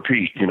 rinse,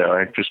 repeat.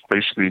 I just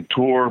basically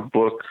tour,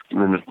 book,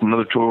 then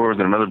another tour,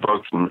 then another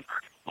book, and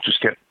just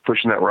kept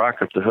pushing that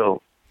rock up the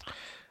hill.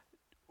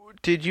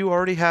 Did you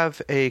already have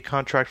a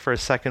contract for a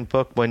second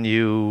book when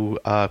you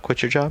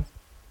quit your job?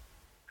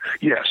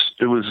 Yes,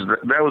 that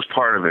was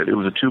part of it. It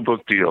was a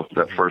 2-book deal,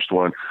 that first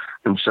one.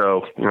 And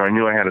so, I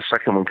knew I had a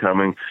second one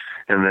coming.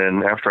 And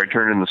then after I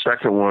turned in the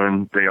second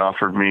one, they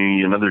offered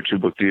me another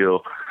 2-book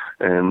deal.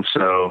 And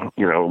so,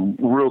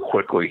 real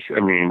quickly,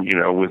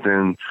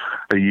 within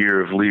a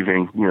year of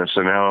leaving,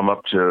 so now I'm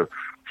up to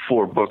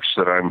 4 books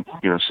that I'm,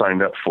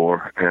 signed up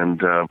for.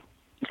 And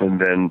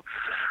then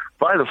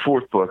by the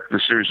 4th book, the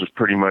series was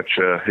pretty much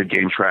had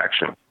gained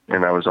traction,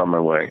 and I was on my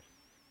way.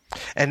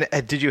 And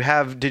did you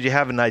have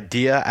an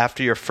idea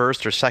after your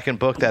first or second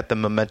book that the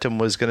momentum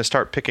was going to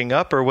start picking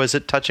up, or was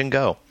it touch and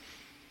go?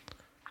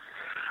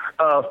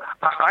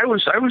 I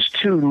was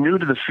too new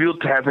to the field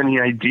to have any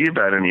idea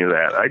about any of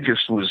that. I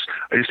just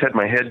had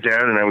my head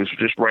down, and I was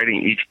just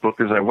writing each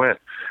book as I went.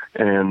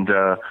 And,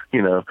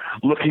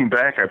 looking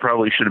back, I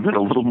probably should have been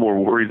a little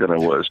more worried than I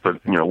was, but,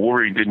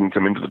 worry didn't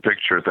come into the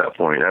picture at that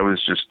point. I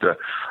was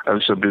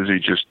so busy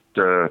just,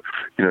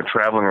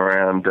 traveling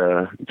around,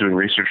 doing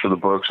research for the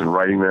books and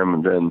writing them,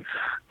 and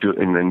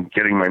then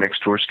getting my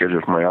next tour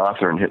schedule for my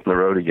author and hitting the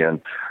road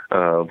again.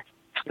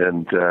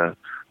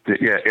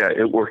 Yeah,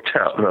 it worked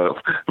out.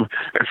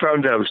 I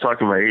found out I was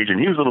talking to my agent.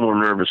 He was a little more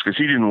nervous because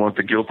he didn't want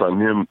the guilt on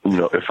him,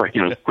 if I,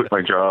 quit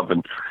my job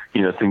and,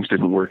 things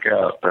didn't work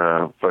out.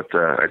 But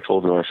I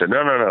told him, I said, no.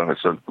 I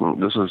said,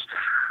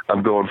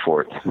 I'm going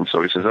for it. And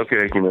so he says,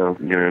 okay,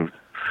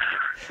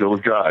 go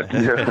with God.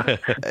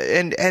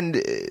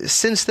 And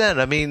since then,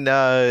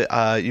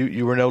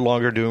 you were no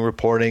longer doing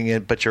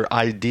reporting, but your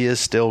ideas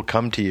still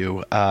come to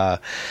you.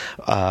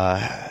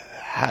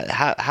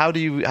 How do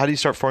you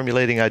start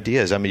formulating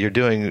ideas? You're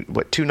doing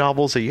 2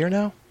 novels a year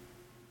now?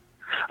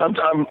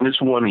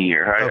 It's 1 a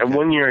year. Okay.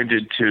 1 year I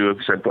did 2,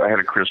 except I had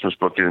a Christmas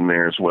book in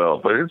there as well.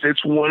 But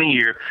it's 1 a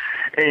year,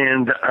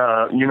 and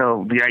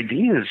the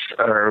ideas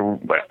are.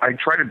 I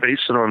try to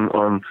base it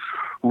on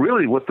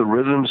really what the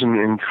rhythms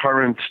and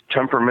current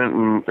temperament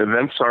and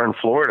events are in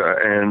Florida.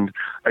 And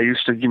I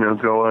used to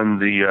go on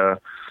the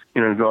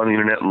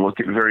internet and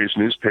look at various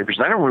newspapers.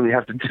 And I don't really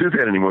have to do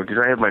that anymore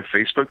because I have my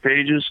Facebook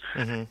pages.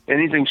 Mm-hmm.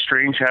 Anything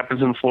strange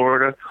happens in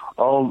Florida,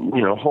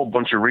 a whole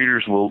bunch of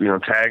readers will,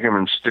 tag them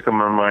and stick them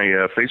on my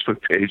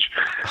Facebook page.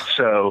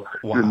 So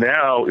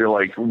now,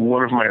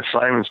 one of my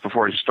assignments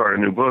before I start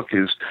a new book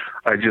is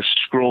I just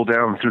scroll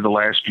down through the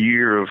last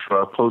year of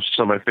posts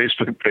on my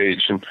Facebook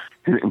page and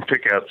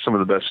pick out some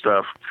of the best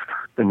stuff.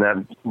 And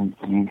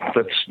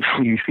that's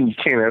you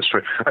can't ask for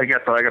it. I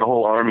got a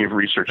whole army of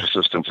research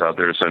assistants out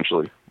there,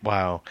 essentially.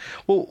 Wow.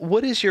 Well,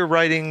 what is your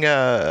writing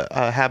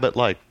habit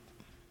like?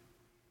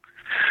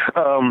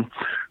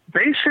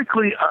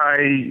 Basically,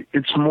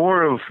 it's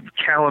more of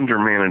calendar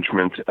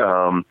management.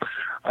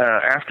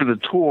 After the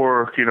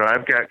tour,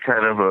 I've got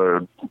kind of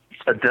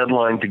a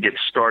deadline to get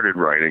started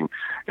writing.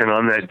 And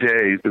on that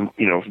day,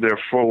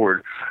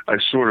 forward, I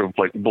sort of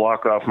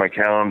block off my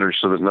calendar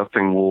so that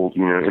nothing will,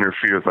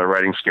 interfere with my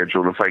writing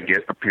schedule. And if I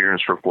get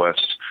appearance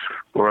requests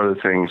or other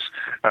things,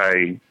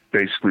 I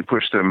basically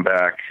push them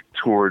back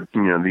toward,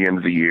 the end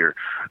of the year,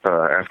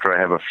 after I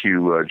have a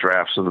few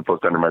drafts of the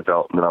book under my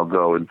belt, and then I'll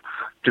go and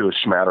do a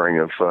smattering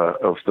of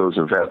those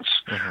events.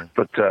 Mm-hmm.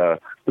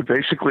 But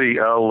basically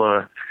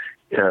I'll,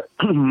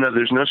 no,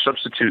 there's no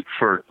substitute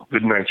for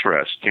good night's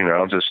rest.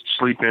 I'll just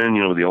sleep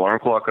in, with the alarm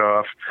clock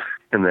off.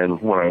 And then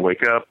when I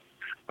wake up,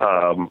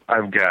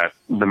 I've got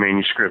the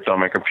manuscript on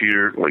my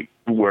computer,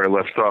 where I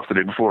left off the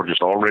day before,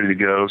 just all ready to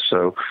go.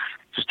 So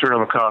just turn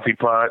on the coffee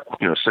pot,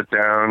 sit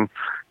down,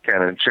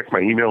 kind of check my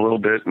email a little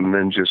bit, and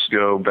then just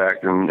go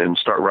back and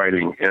start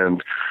writing.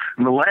 And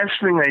the last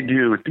thing I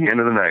do at the end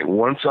of the night,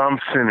 once I'm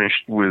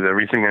finished with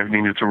everything I've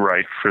needed to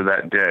write for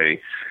that day,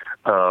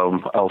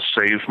 I'll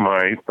save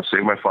my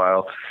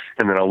file,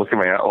 and then I'll look at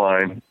my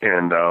outline,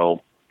 and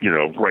I'll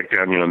write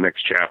down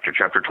next chapter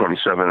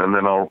 27, and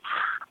then I'll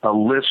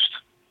list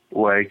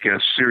a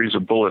series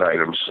of bullet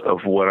items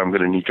of what I'm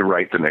going to need to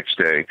write the next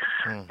day,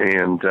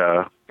 and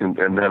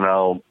then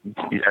I'll,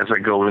 as I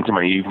go into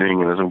my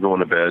evening and as I'm going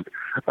to bed,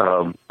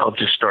 I'll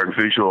just start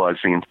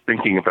visualizing and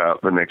thinking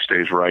about the next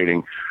day's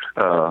writing,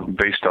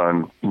 based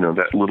on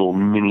that little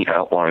mini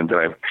outline that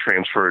I've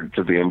transferred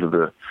to the end of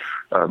the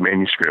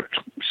manuscript.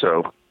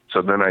 So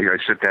then I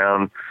sit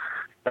down,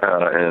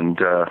 and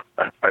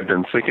I've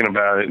been thinking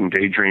about it and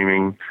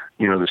daydreaming,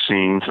 the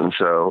scenes. And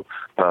so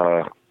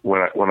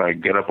when I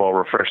get up all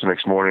refreshed the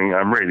next morning,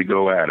 I'm ready to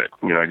go at it.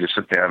 I just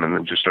sit down and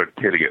then just start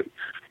hitting it.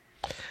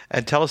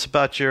 And tell us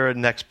about your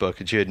next book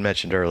that you had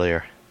mentioned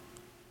earlier.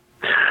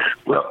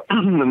 Well,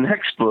 the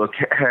next book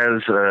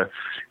has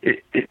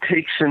it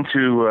takes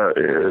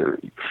into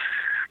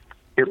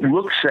it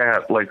looks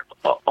at like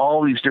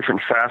all these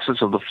different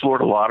facets of the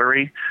Florida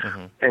lottery,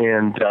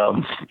 and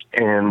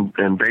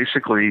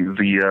basically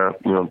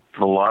the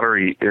the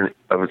lottery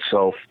of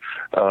itself.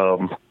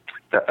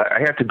 I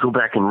had to go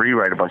back and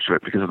rewrite a bunch of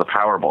it because of the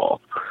Powerball.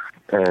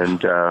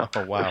 And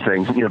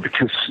thing,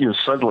 because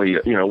suddenly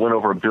it went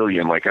over $1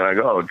 billion. Like, and I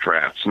go, oh,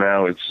 drafts.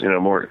 Now it's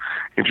more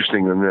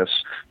interesting than this.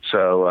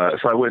 So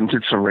I went and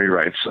did some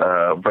rewrites.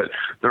 But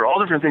there are all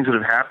different things that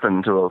have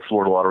happened to the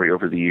Florida lottery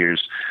over the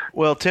years.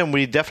 Well, Tim,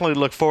 we definitely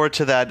look forward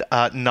to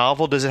that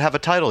novel. Does it have a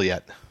title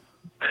yet?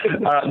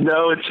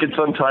 No, it's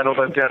untitled.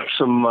 I've got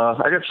some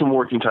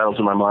working titles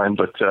in my mind,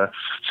 but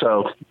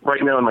so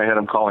right now in my head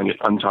I'm calling it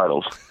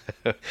Untitled.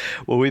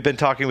 Well, we've been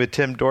talking with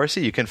Tim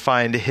Dorsey. You can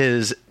find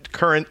his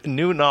current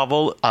new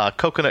novel,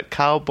 Coconut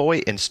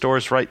Cowboy, in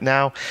stores right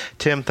now.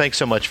 Tim, thanks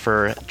so much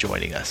for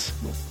joining us.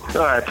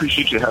 I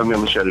appreciate you having me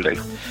on the show today.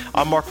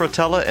 I'm Mark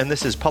Rotella, and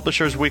this is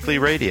Publishers Weekly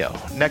Radio.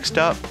 Next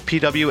up,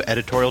 PW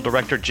Editorial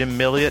Director Jim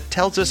Milliot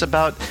tells us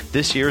about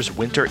this year's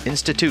Winter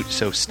Institute,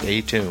 so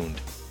stay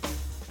tuned.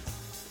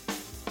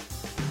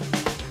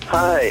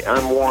 Hi,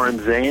 I'm Warren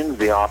Zanes,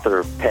 the author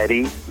of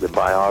Petty, the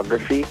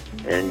biography,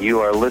 and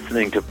you are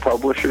listening to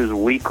Publishers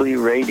Weekly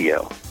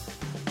Radio.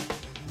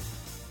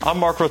 I'm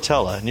Mark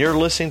Rotella, and you're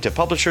listening to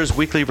Publishers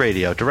Weekly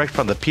Radio, direct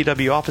from the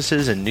PW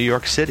offices in New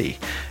York City.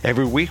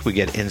 Every week we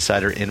get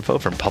insider info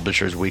from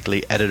Publishers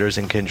Weekly editors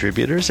and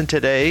contributors, and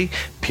today,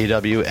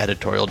 PW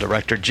Editorial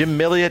Director Jim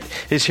Milliot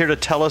is here to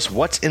tell us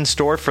what's in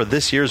store for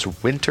this year's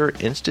Winter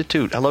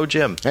Institute. Hello,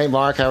 Jim. Hey,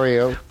 Mark. How are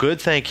you? Good,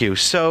 thank you.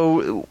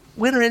 So,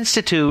 Winter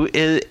Institute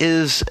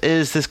is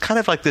this kind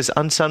of like this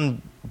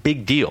unsung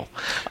big deal.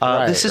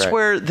 This is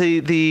where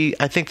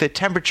I think the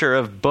temperature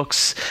of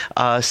books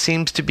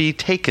seems to be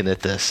taken at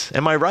this.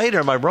 Am I right or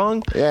am I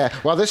wrong? Yeah.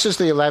 Well, this is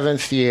the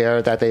 11th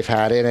year that they've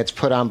had it, and it's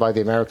put on by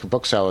the American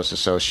Booksellers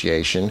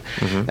Association.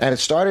 And it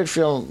started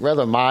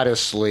rather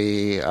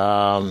modestly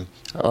 11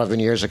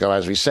 years ago,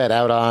 as we said,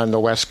 out on the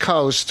West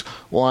Coast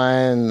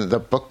when the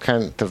book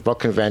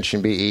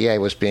convention, BEA,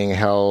 was being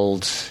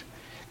held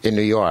in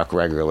New York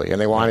regularly,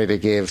 and they wanted to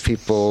give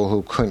people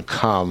who couldn't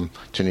come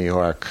to New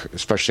York,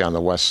 especially on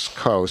the West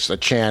Coast, a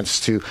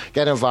chance to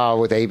get involved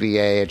with ABA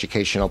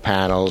educational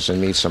panels and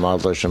meet some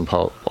authors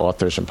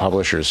and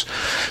publishers.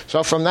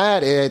 So from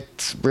that,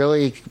 it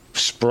really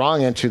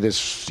sprung into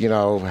this,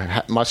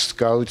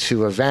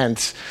 must-go-to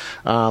event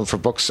for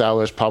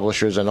booksellers,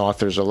 publishers, and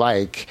authors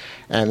alike.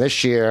 And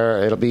this year,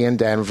 it'll be in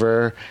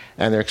Denver,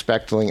 and they're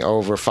expecting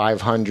over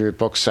 500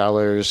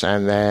 booksellers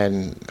and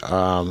then,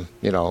 a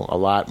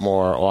lot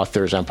more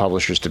authors and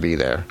publishers to be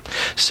there.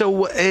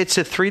 So it's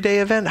a 3-day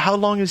event. How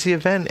long is the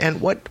event, and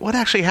what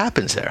actually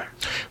happens there?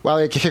 Well,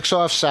 it kicks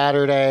off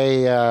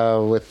Saturday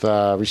with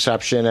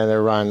reception, and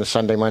they're run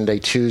Sunday, Monday,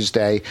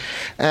 Tuesday.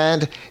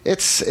 And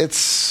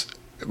it's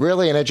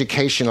really an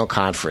educational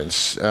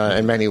conference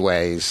in many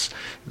ways.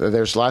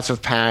 There's lots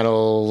of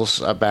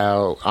panels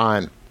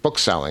on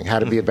bookselling, how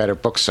to be a better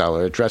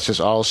bookseller. It addresses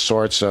all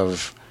sorts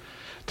of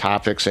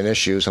topics and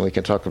issues, and we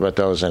can talk about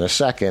those in a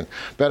second.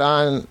 But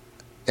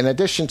in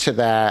addition to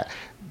that,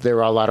 there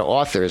are a lot of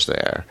authors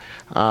there.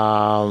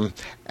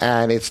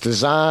 And it's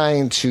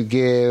designed to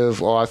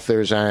give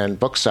authors and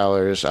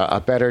booksellers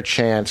a better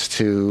chance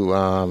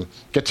to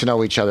get to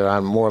know each other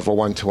on more of a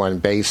one-to-one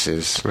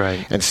basis.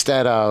 Right.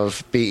 Instead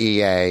of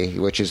BEA,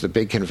 which is the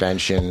big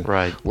convention,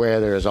 where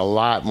there's a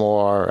lot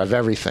more of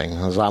everything.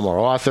 There's a lot more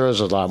authors,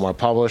 there's a lot more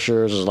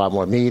publishers, there's a lot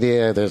more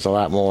media, there's a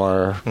lot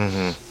more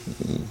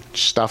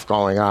stuff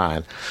going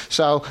on.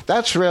 So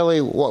that's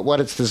really what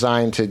it's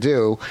designed to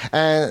do.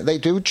 And they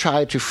do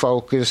try to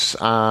focus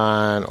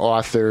on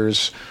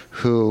authors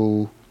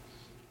who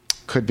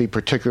could be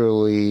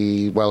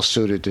particularly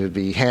well-suited to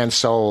be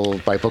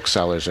hand-sold by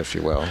booksellers, if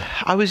you will.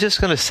 I was just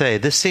going to say,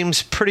 this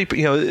seems pretty,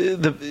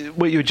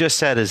 what you just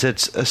said is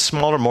it's a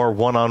smaller, more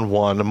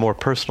one-on-one, a more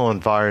personal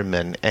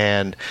environment.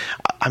 And,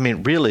 I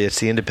mean, really,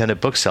 it's the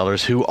independent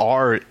booksellers who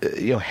are,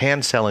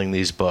 hand-selling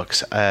these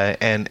books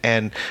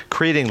and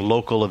creating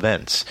local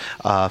events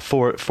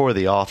for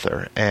the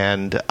author.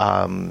 And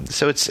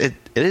so it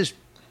is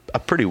a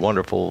pretty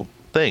wonderful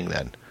thing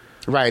then.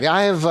 Right.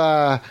 I've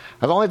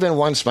only been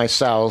once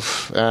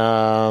myself,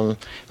 but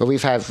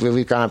we've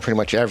gone pretty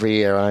much every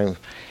year. I'm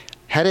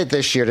headed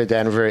this year to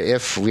Denver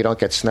if we don't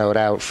get snowed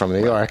out from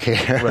New York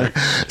here. Right.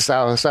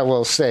 So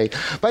we'll see.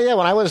 But yeah,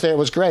 when I was there, it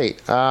was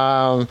great.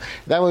 That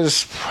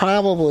was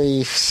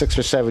probably 6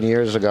 or 7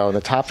 years ago, and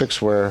the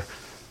topics were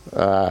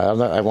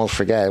I won't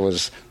forget. It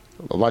was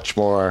much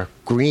more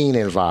green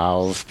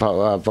involved.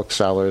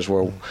 Booksellers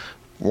were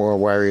more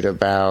worried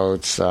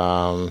about,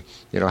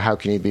 how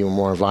can you be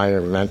more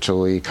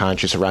environmentally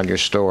conscious around your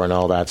store and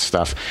all that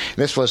stuff. And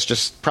this was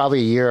just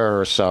probably a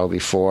year or so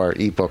before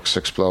ebooks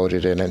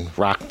exploded and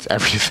rocked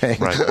everything.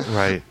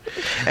 Right.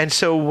 And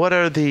so what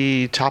are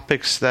the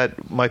topics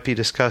that might be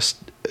discussed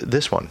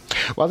this one?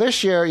 Well,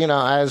 this year,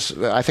 as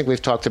I think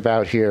we've talked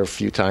about here a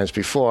few times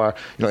before,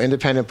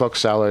 independent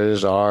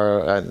booksellers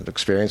are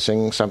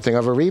experiencing something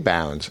of a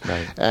rebound.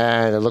 Right.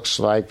 And it looks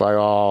like by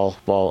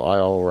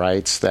all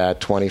rights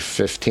that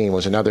 2015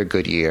 was another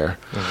good year.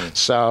 Mm-hmm.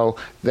 So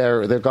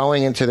they're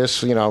going into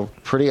this,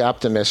 pretty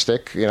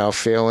optimistic,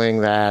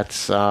 feeling that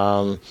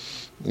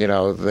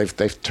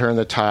they've turned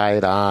the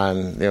tide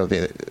on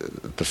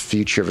the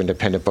future of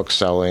independent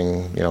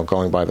bookselling,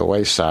 going by the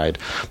wayside.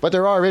 But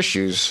there are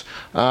issues,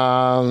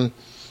 topping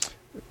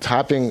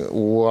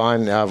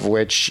one of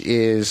which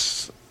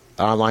is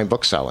online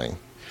bookselling.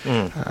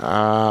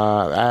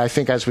 I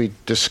think, as we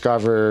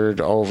discovered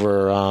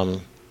over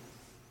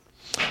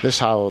this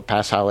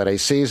past holiday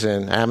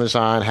season,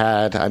 Amazon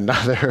had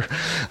another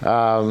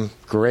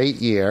great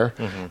year,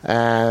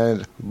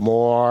 and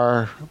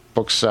more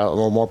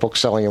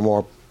bookselling and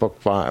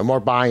more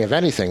buying of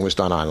anything was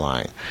done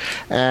online.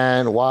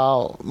 And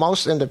while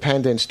most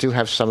independents do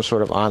have some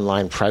sort of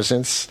online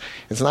presence,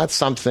 it's not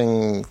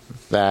something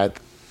that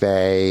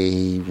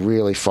they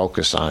really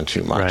focus on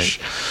too much. Right.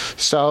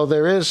 So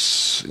there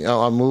is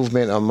a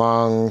movement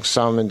among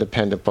some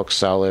independent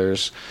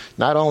booksellers,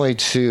 not only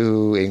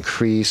to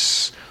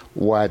increase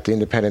what the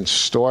independent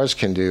stores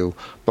can do,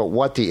 but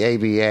what the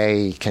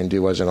ABA can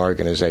do as an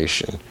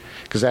organization.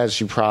 Because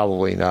as you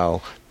probably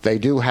know, they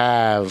do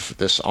have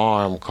this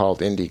arm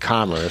called Indie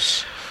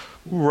Commerce.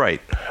 Right,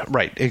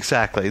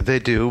 exactly. They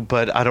do,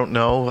 but I don't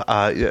know.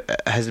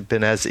 Has it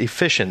been as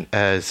efficient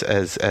as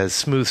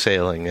smooth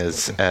sailing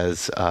as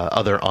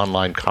other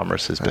online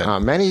commerce has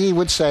been? Many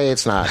would say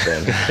it's not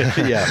been.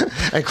 Yeah,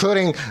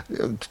 including,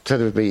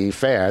 to be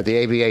fair,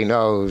 the ABA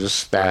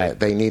knows that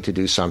they need to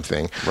do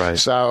something. Right.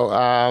 So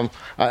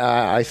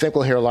I think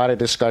we'll hear a lot of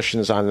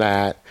discussions on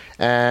that,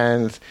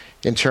 and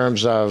in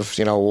terms of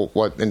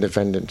what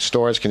independent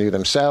stores can do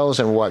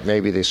themselves and what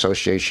maybe the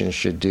association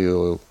should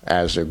do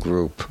as a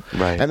group.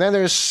 Right. And then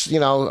there's a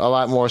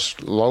lot more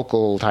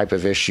local type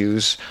of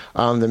issues.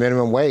 The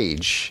minimum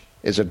wage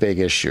is a big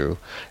issue,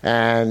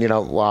 and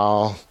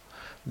while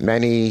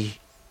many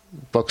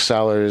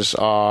booksellers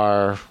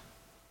are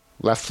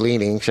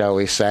left-leaning, shall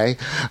we say,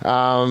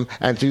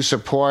 and do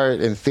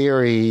support in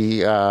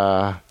theory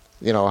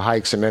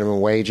hikes in minimum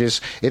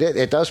wages,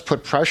 it does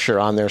put pressure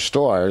on their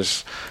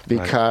stores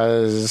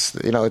because,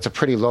 it's a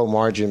pretty low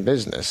margin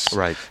business.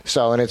 Right.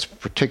 So, and it's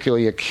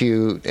particularly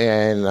acute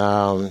in,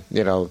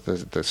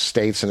 the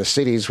states and the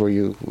cities where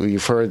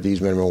you've heard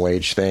these minimum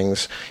wage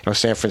things.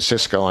 San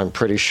Francisco, I'm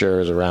pretty sure,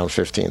 is around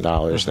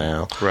 $15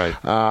 now. Right.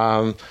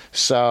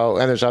 So,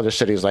 and there's other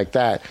cities like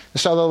that.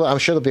 So I'm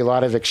sure there'll be a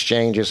lot of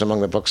exchanges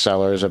among the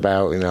booksellers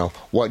about,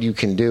 what you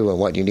can do and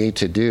what you need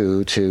to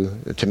do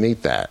to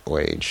meet that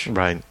wage.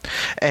 Right.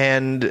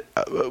 And,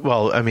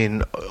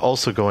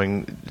 also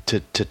going to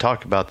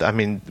talk about that,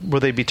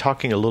 will they be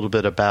talking a little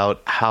bit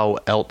about how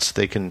else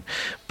they can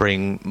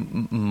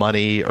bring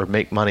money or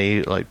make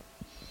money, like,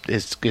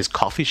 is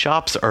coffee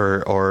shops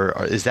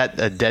or is that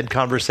a dead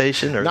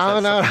conversation? Or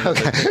No.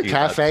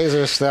 Cafes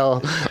are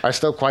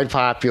still quite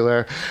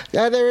popular.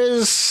 Yeah, there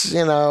is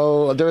a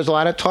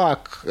lot of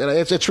talk.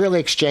 It's really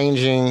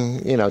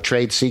exchanging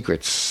trade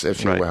secrets,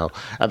 if you will,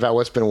 about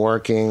what's been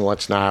working,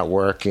 what's not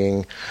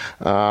working.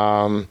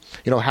 How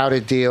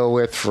to deal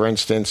with, for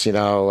instance,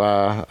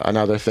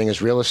 another thing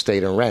is real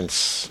estate and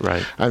rents.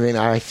 Right.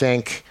 I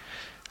think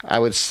I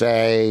would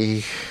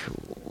say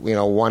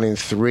 1 in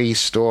 3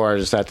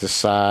 stores that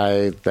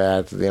decide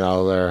that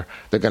they're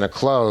going to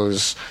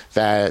close,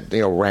 that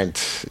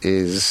rent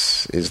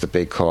is the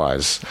big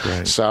cause.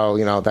 Right.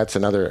 So that's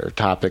another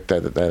topic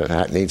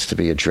that needs to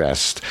be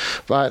addressed.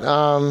 But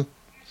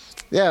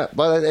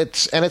but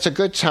it's a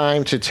good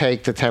time to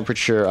take the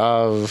temperature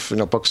of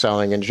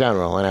bookselling in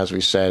general. And as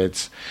we said,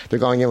 they're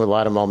going in with a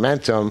lot of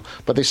momentum,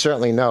 but they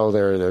certainly know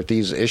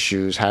these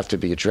issues have to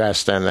be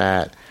addressed, and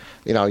that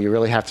you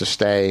really have to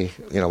stay,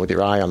 with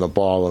your eye on the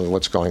ball and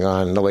what's going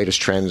on and the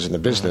latest trends in the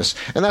business.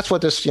 Mm-hmm. And that's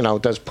what this,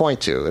 does point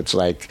to. It's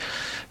like,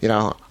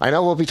 I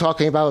know we'll be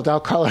talking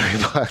about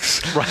coloring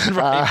books.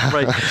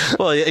 Right.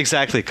 Well,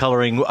 exactly.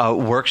 Coloring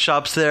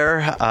workshops there.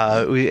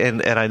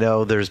 And I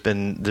know there's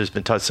been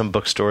some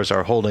bookstores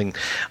are holding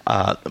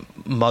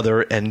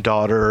mother and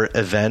daughter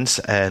events,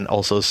 and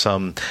also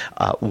some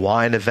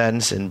wine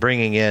events, and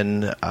bringing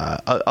in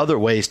other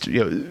ways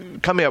to,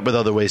 coming up with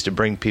other ways to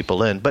bring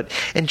people in. But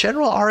in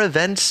general, are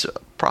events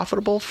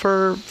profitable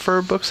for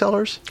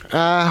booksellers?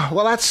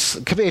 Well,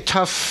 could be a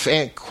tough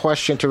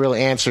question to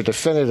really answer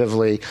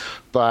definitively,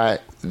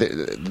 but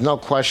no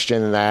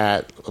question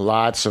that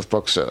lots of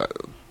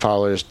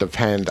booksellers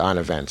depend on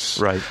events.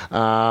 Right.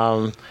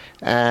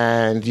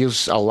 And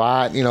use a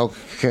lot,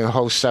 can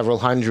host several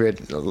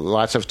hundred,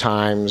 lots of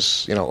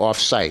times,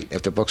 off-site.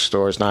 If the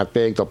bookstore is not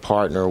big, they'll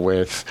partner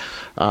with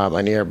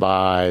a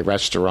nearby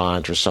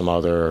restaurant or some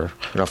other,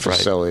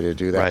 facility to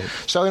do that. Right.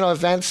 So,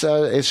 events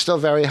is still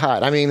very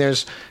hot.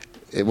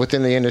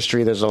 Within the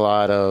industry, there's a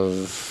lot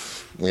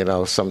of,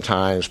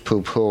 sometimes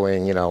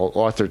poo-pooing,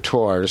 author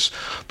tours,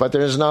 but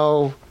there's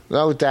no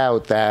no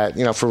doubt that,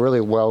 for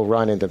really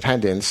well-run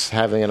independents,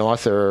 having an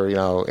author,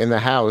 in the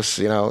house,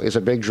 is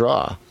a big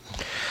draw.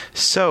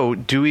 So,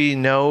 do we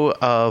know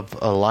of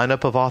a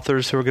lineup of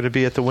authors who are going to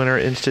be at the Winter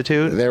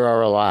Institute? There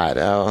are a lot.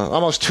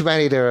 Almost too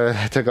many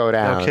to go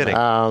down. No kidding.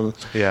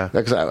 Yeah.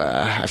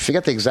 I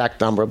forget the exact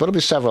number, but it'll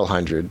be several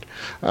hundred.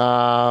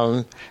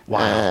 Wow.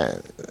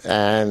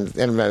 And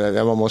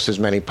almost as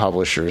many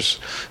publishers.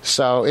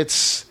 So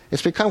it's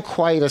become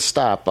quite a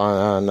stop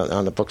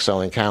on the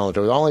book-selling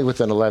calendar, only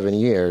within 11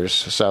 years.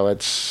 So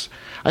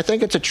I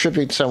think it's a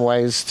tribute in some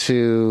ways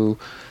to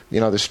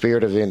the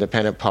spirit of the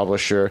independent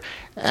publisher,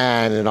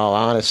 and in all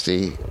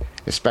honesty,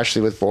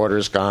 especially with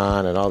Borders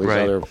gone and all these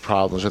other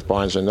problems with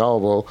Barnes &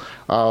 Noble,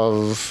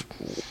 of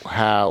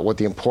what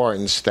the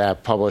importance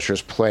that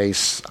publishers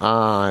place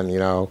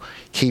on,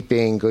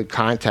 keeping good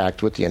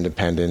contact with the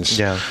independents,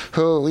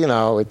 who,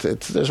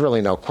 there's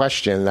really no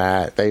question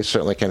that they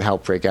certainly can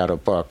help break out a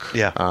book.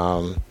 Yeah.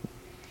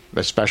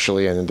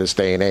 Especially in this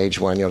day and age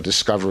when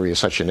discovery is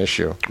such an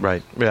issue.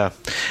 Right. Yeah.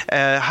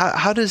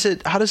 How does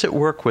it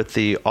work with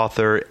the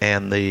author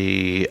and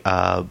the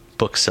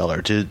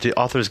bookseller? Do the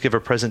authors give a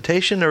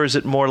presentation, or is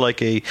it more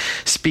like a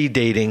speed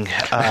dating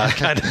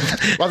kind of?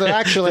 Well,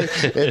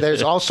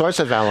 there's all sorts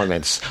of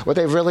elements. What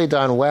they've really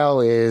done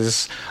well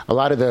is a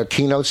lot of the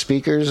keynote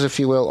speakers, if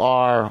you will,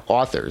 are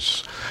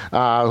authors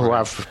who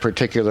have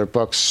particular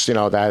books,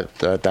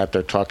 that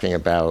they're talking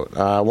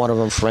about. One of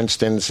them, for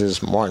instance,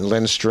 is Martin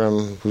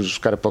Lindstrom, who's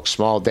got a book,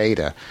 Small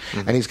Data,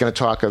 and he's going to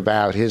talk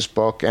about his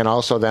book and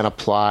also then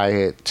apply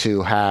it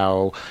to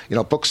how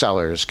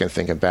booksellers can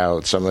think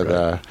about some of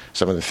the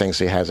things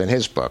he has in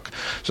his book.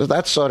 So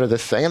that's sort of the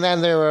thing. And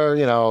then there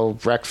are,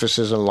 breakfasts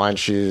and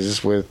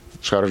lunches with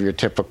sort of your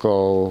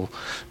typical,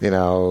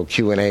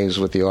 Q&As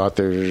with the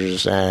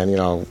authors and,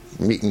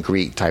 meet and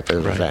greet type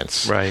of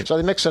events. Right. So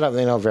they mix it up,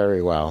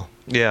 very well.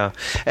 Yeah.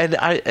 And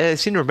I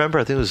seem to remember,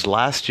 I think it was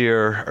last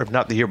year, or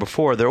not the year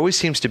before, there always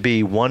seems to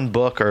be one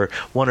book or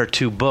one or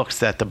two books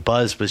that the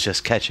buzz was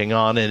just catching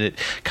on, and it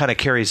kind of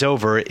carries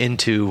over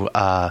into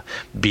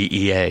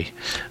BEA.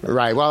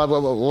 Right. Well,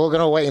 we're going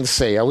to wait and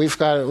see. We've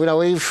got,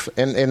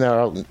 in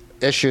our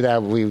issue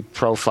that we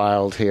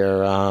profiled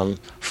here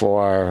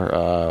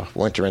for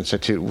Winter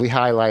Institute, we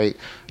highlight, I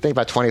think,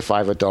 about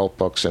 25 adult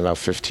books and about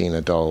 15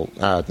 adult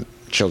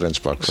children's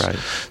books. Right.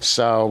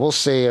 So we'll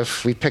see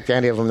if we pick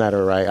any of them that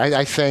are right.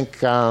 I think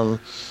the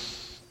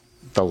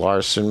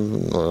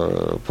Larson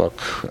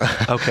book.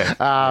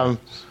 Okay.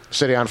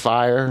 City on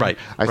Fire. Right.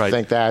 I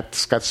think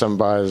that's got some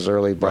buzz,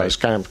 early buzz.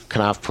 Kind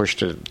of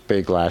pushed it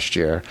big last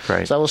year.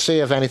 Right. So we'll see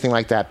if anything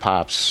like that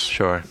pops.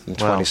 Sure. In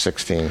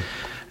 2016.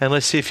 And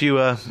let's see if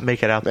you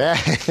make it out there.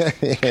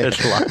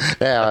 Good luck.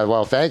 Yeah,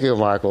 well, thank you,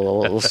 Mark.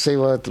 We'll see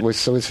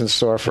what's in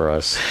store for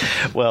us.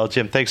 Well,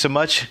 Jim, thanks so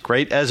much.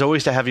 Great, as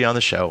always, to have you on the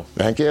show.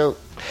 Thank you.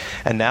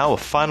 And now a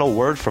final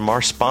word from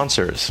our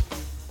sponsors.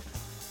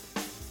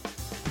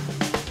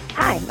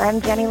 Hi,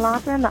 I'm Jenny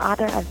Lawson, the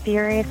author of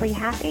Furiously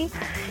Happy,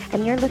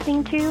 and you're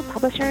listening to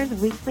Publishers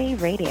Weekly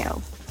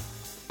Radio.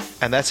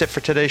 And that's it for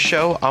today's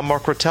show. I'm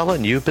Mark Rotella,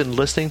 and you've been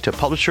listening to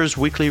Publishers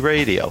Weekly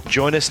Radio.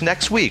 Join us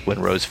next week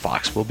when Rose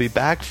Fox will be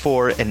back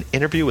for an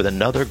interview with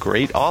another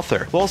great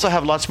author. We'll also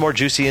have lots more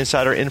juicy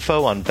insider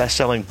info on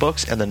best-selling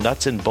books and the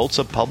nuts and bolts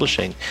of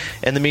publishing.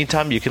 In the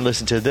meantime, you can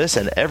listen to this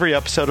and every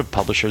episode of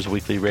Publishers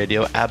Weekly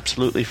Radio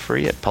absolutely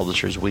free at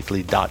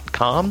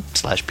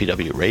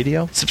publishersweekly.com/PW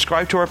Radio.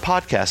 Subscribe to our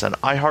podcast on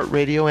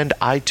iHeartRadio and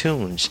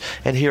iTunes,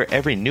 and hear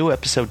every new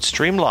episode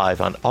streamed live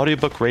on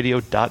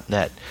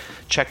audiobookradio.net.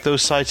 Check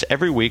those sites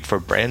every week for a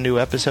brand new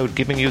episode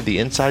giving you the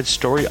inside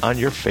story on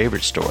your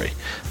favorite story.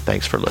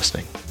 Thanks for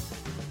listening.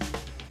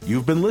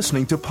 You've been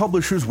listening to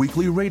Publishers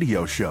Weekly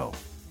Radio Show.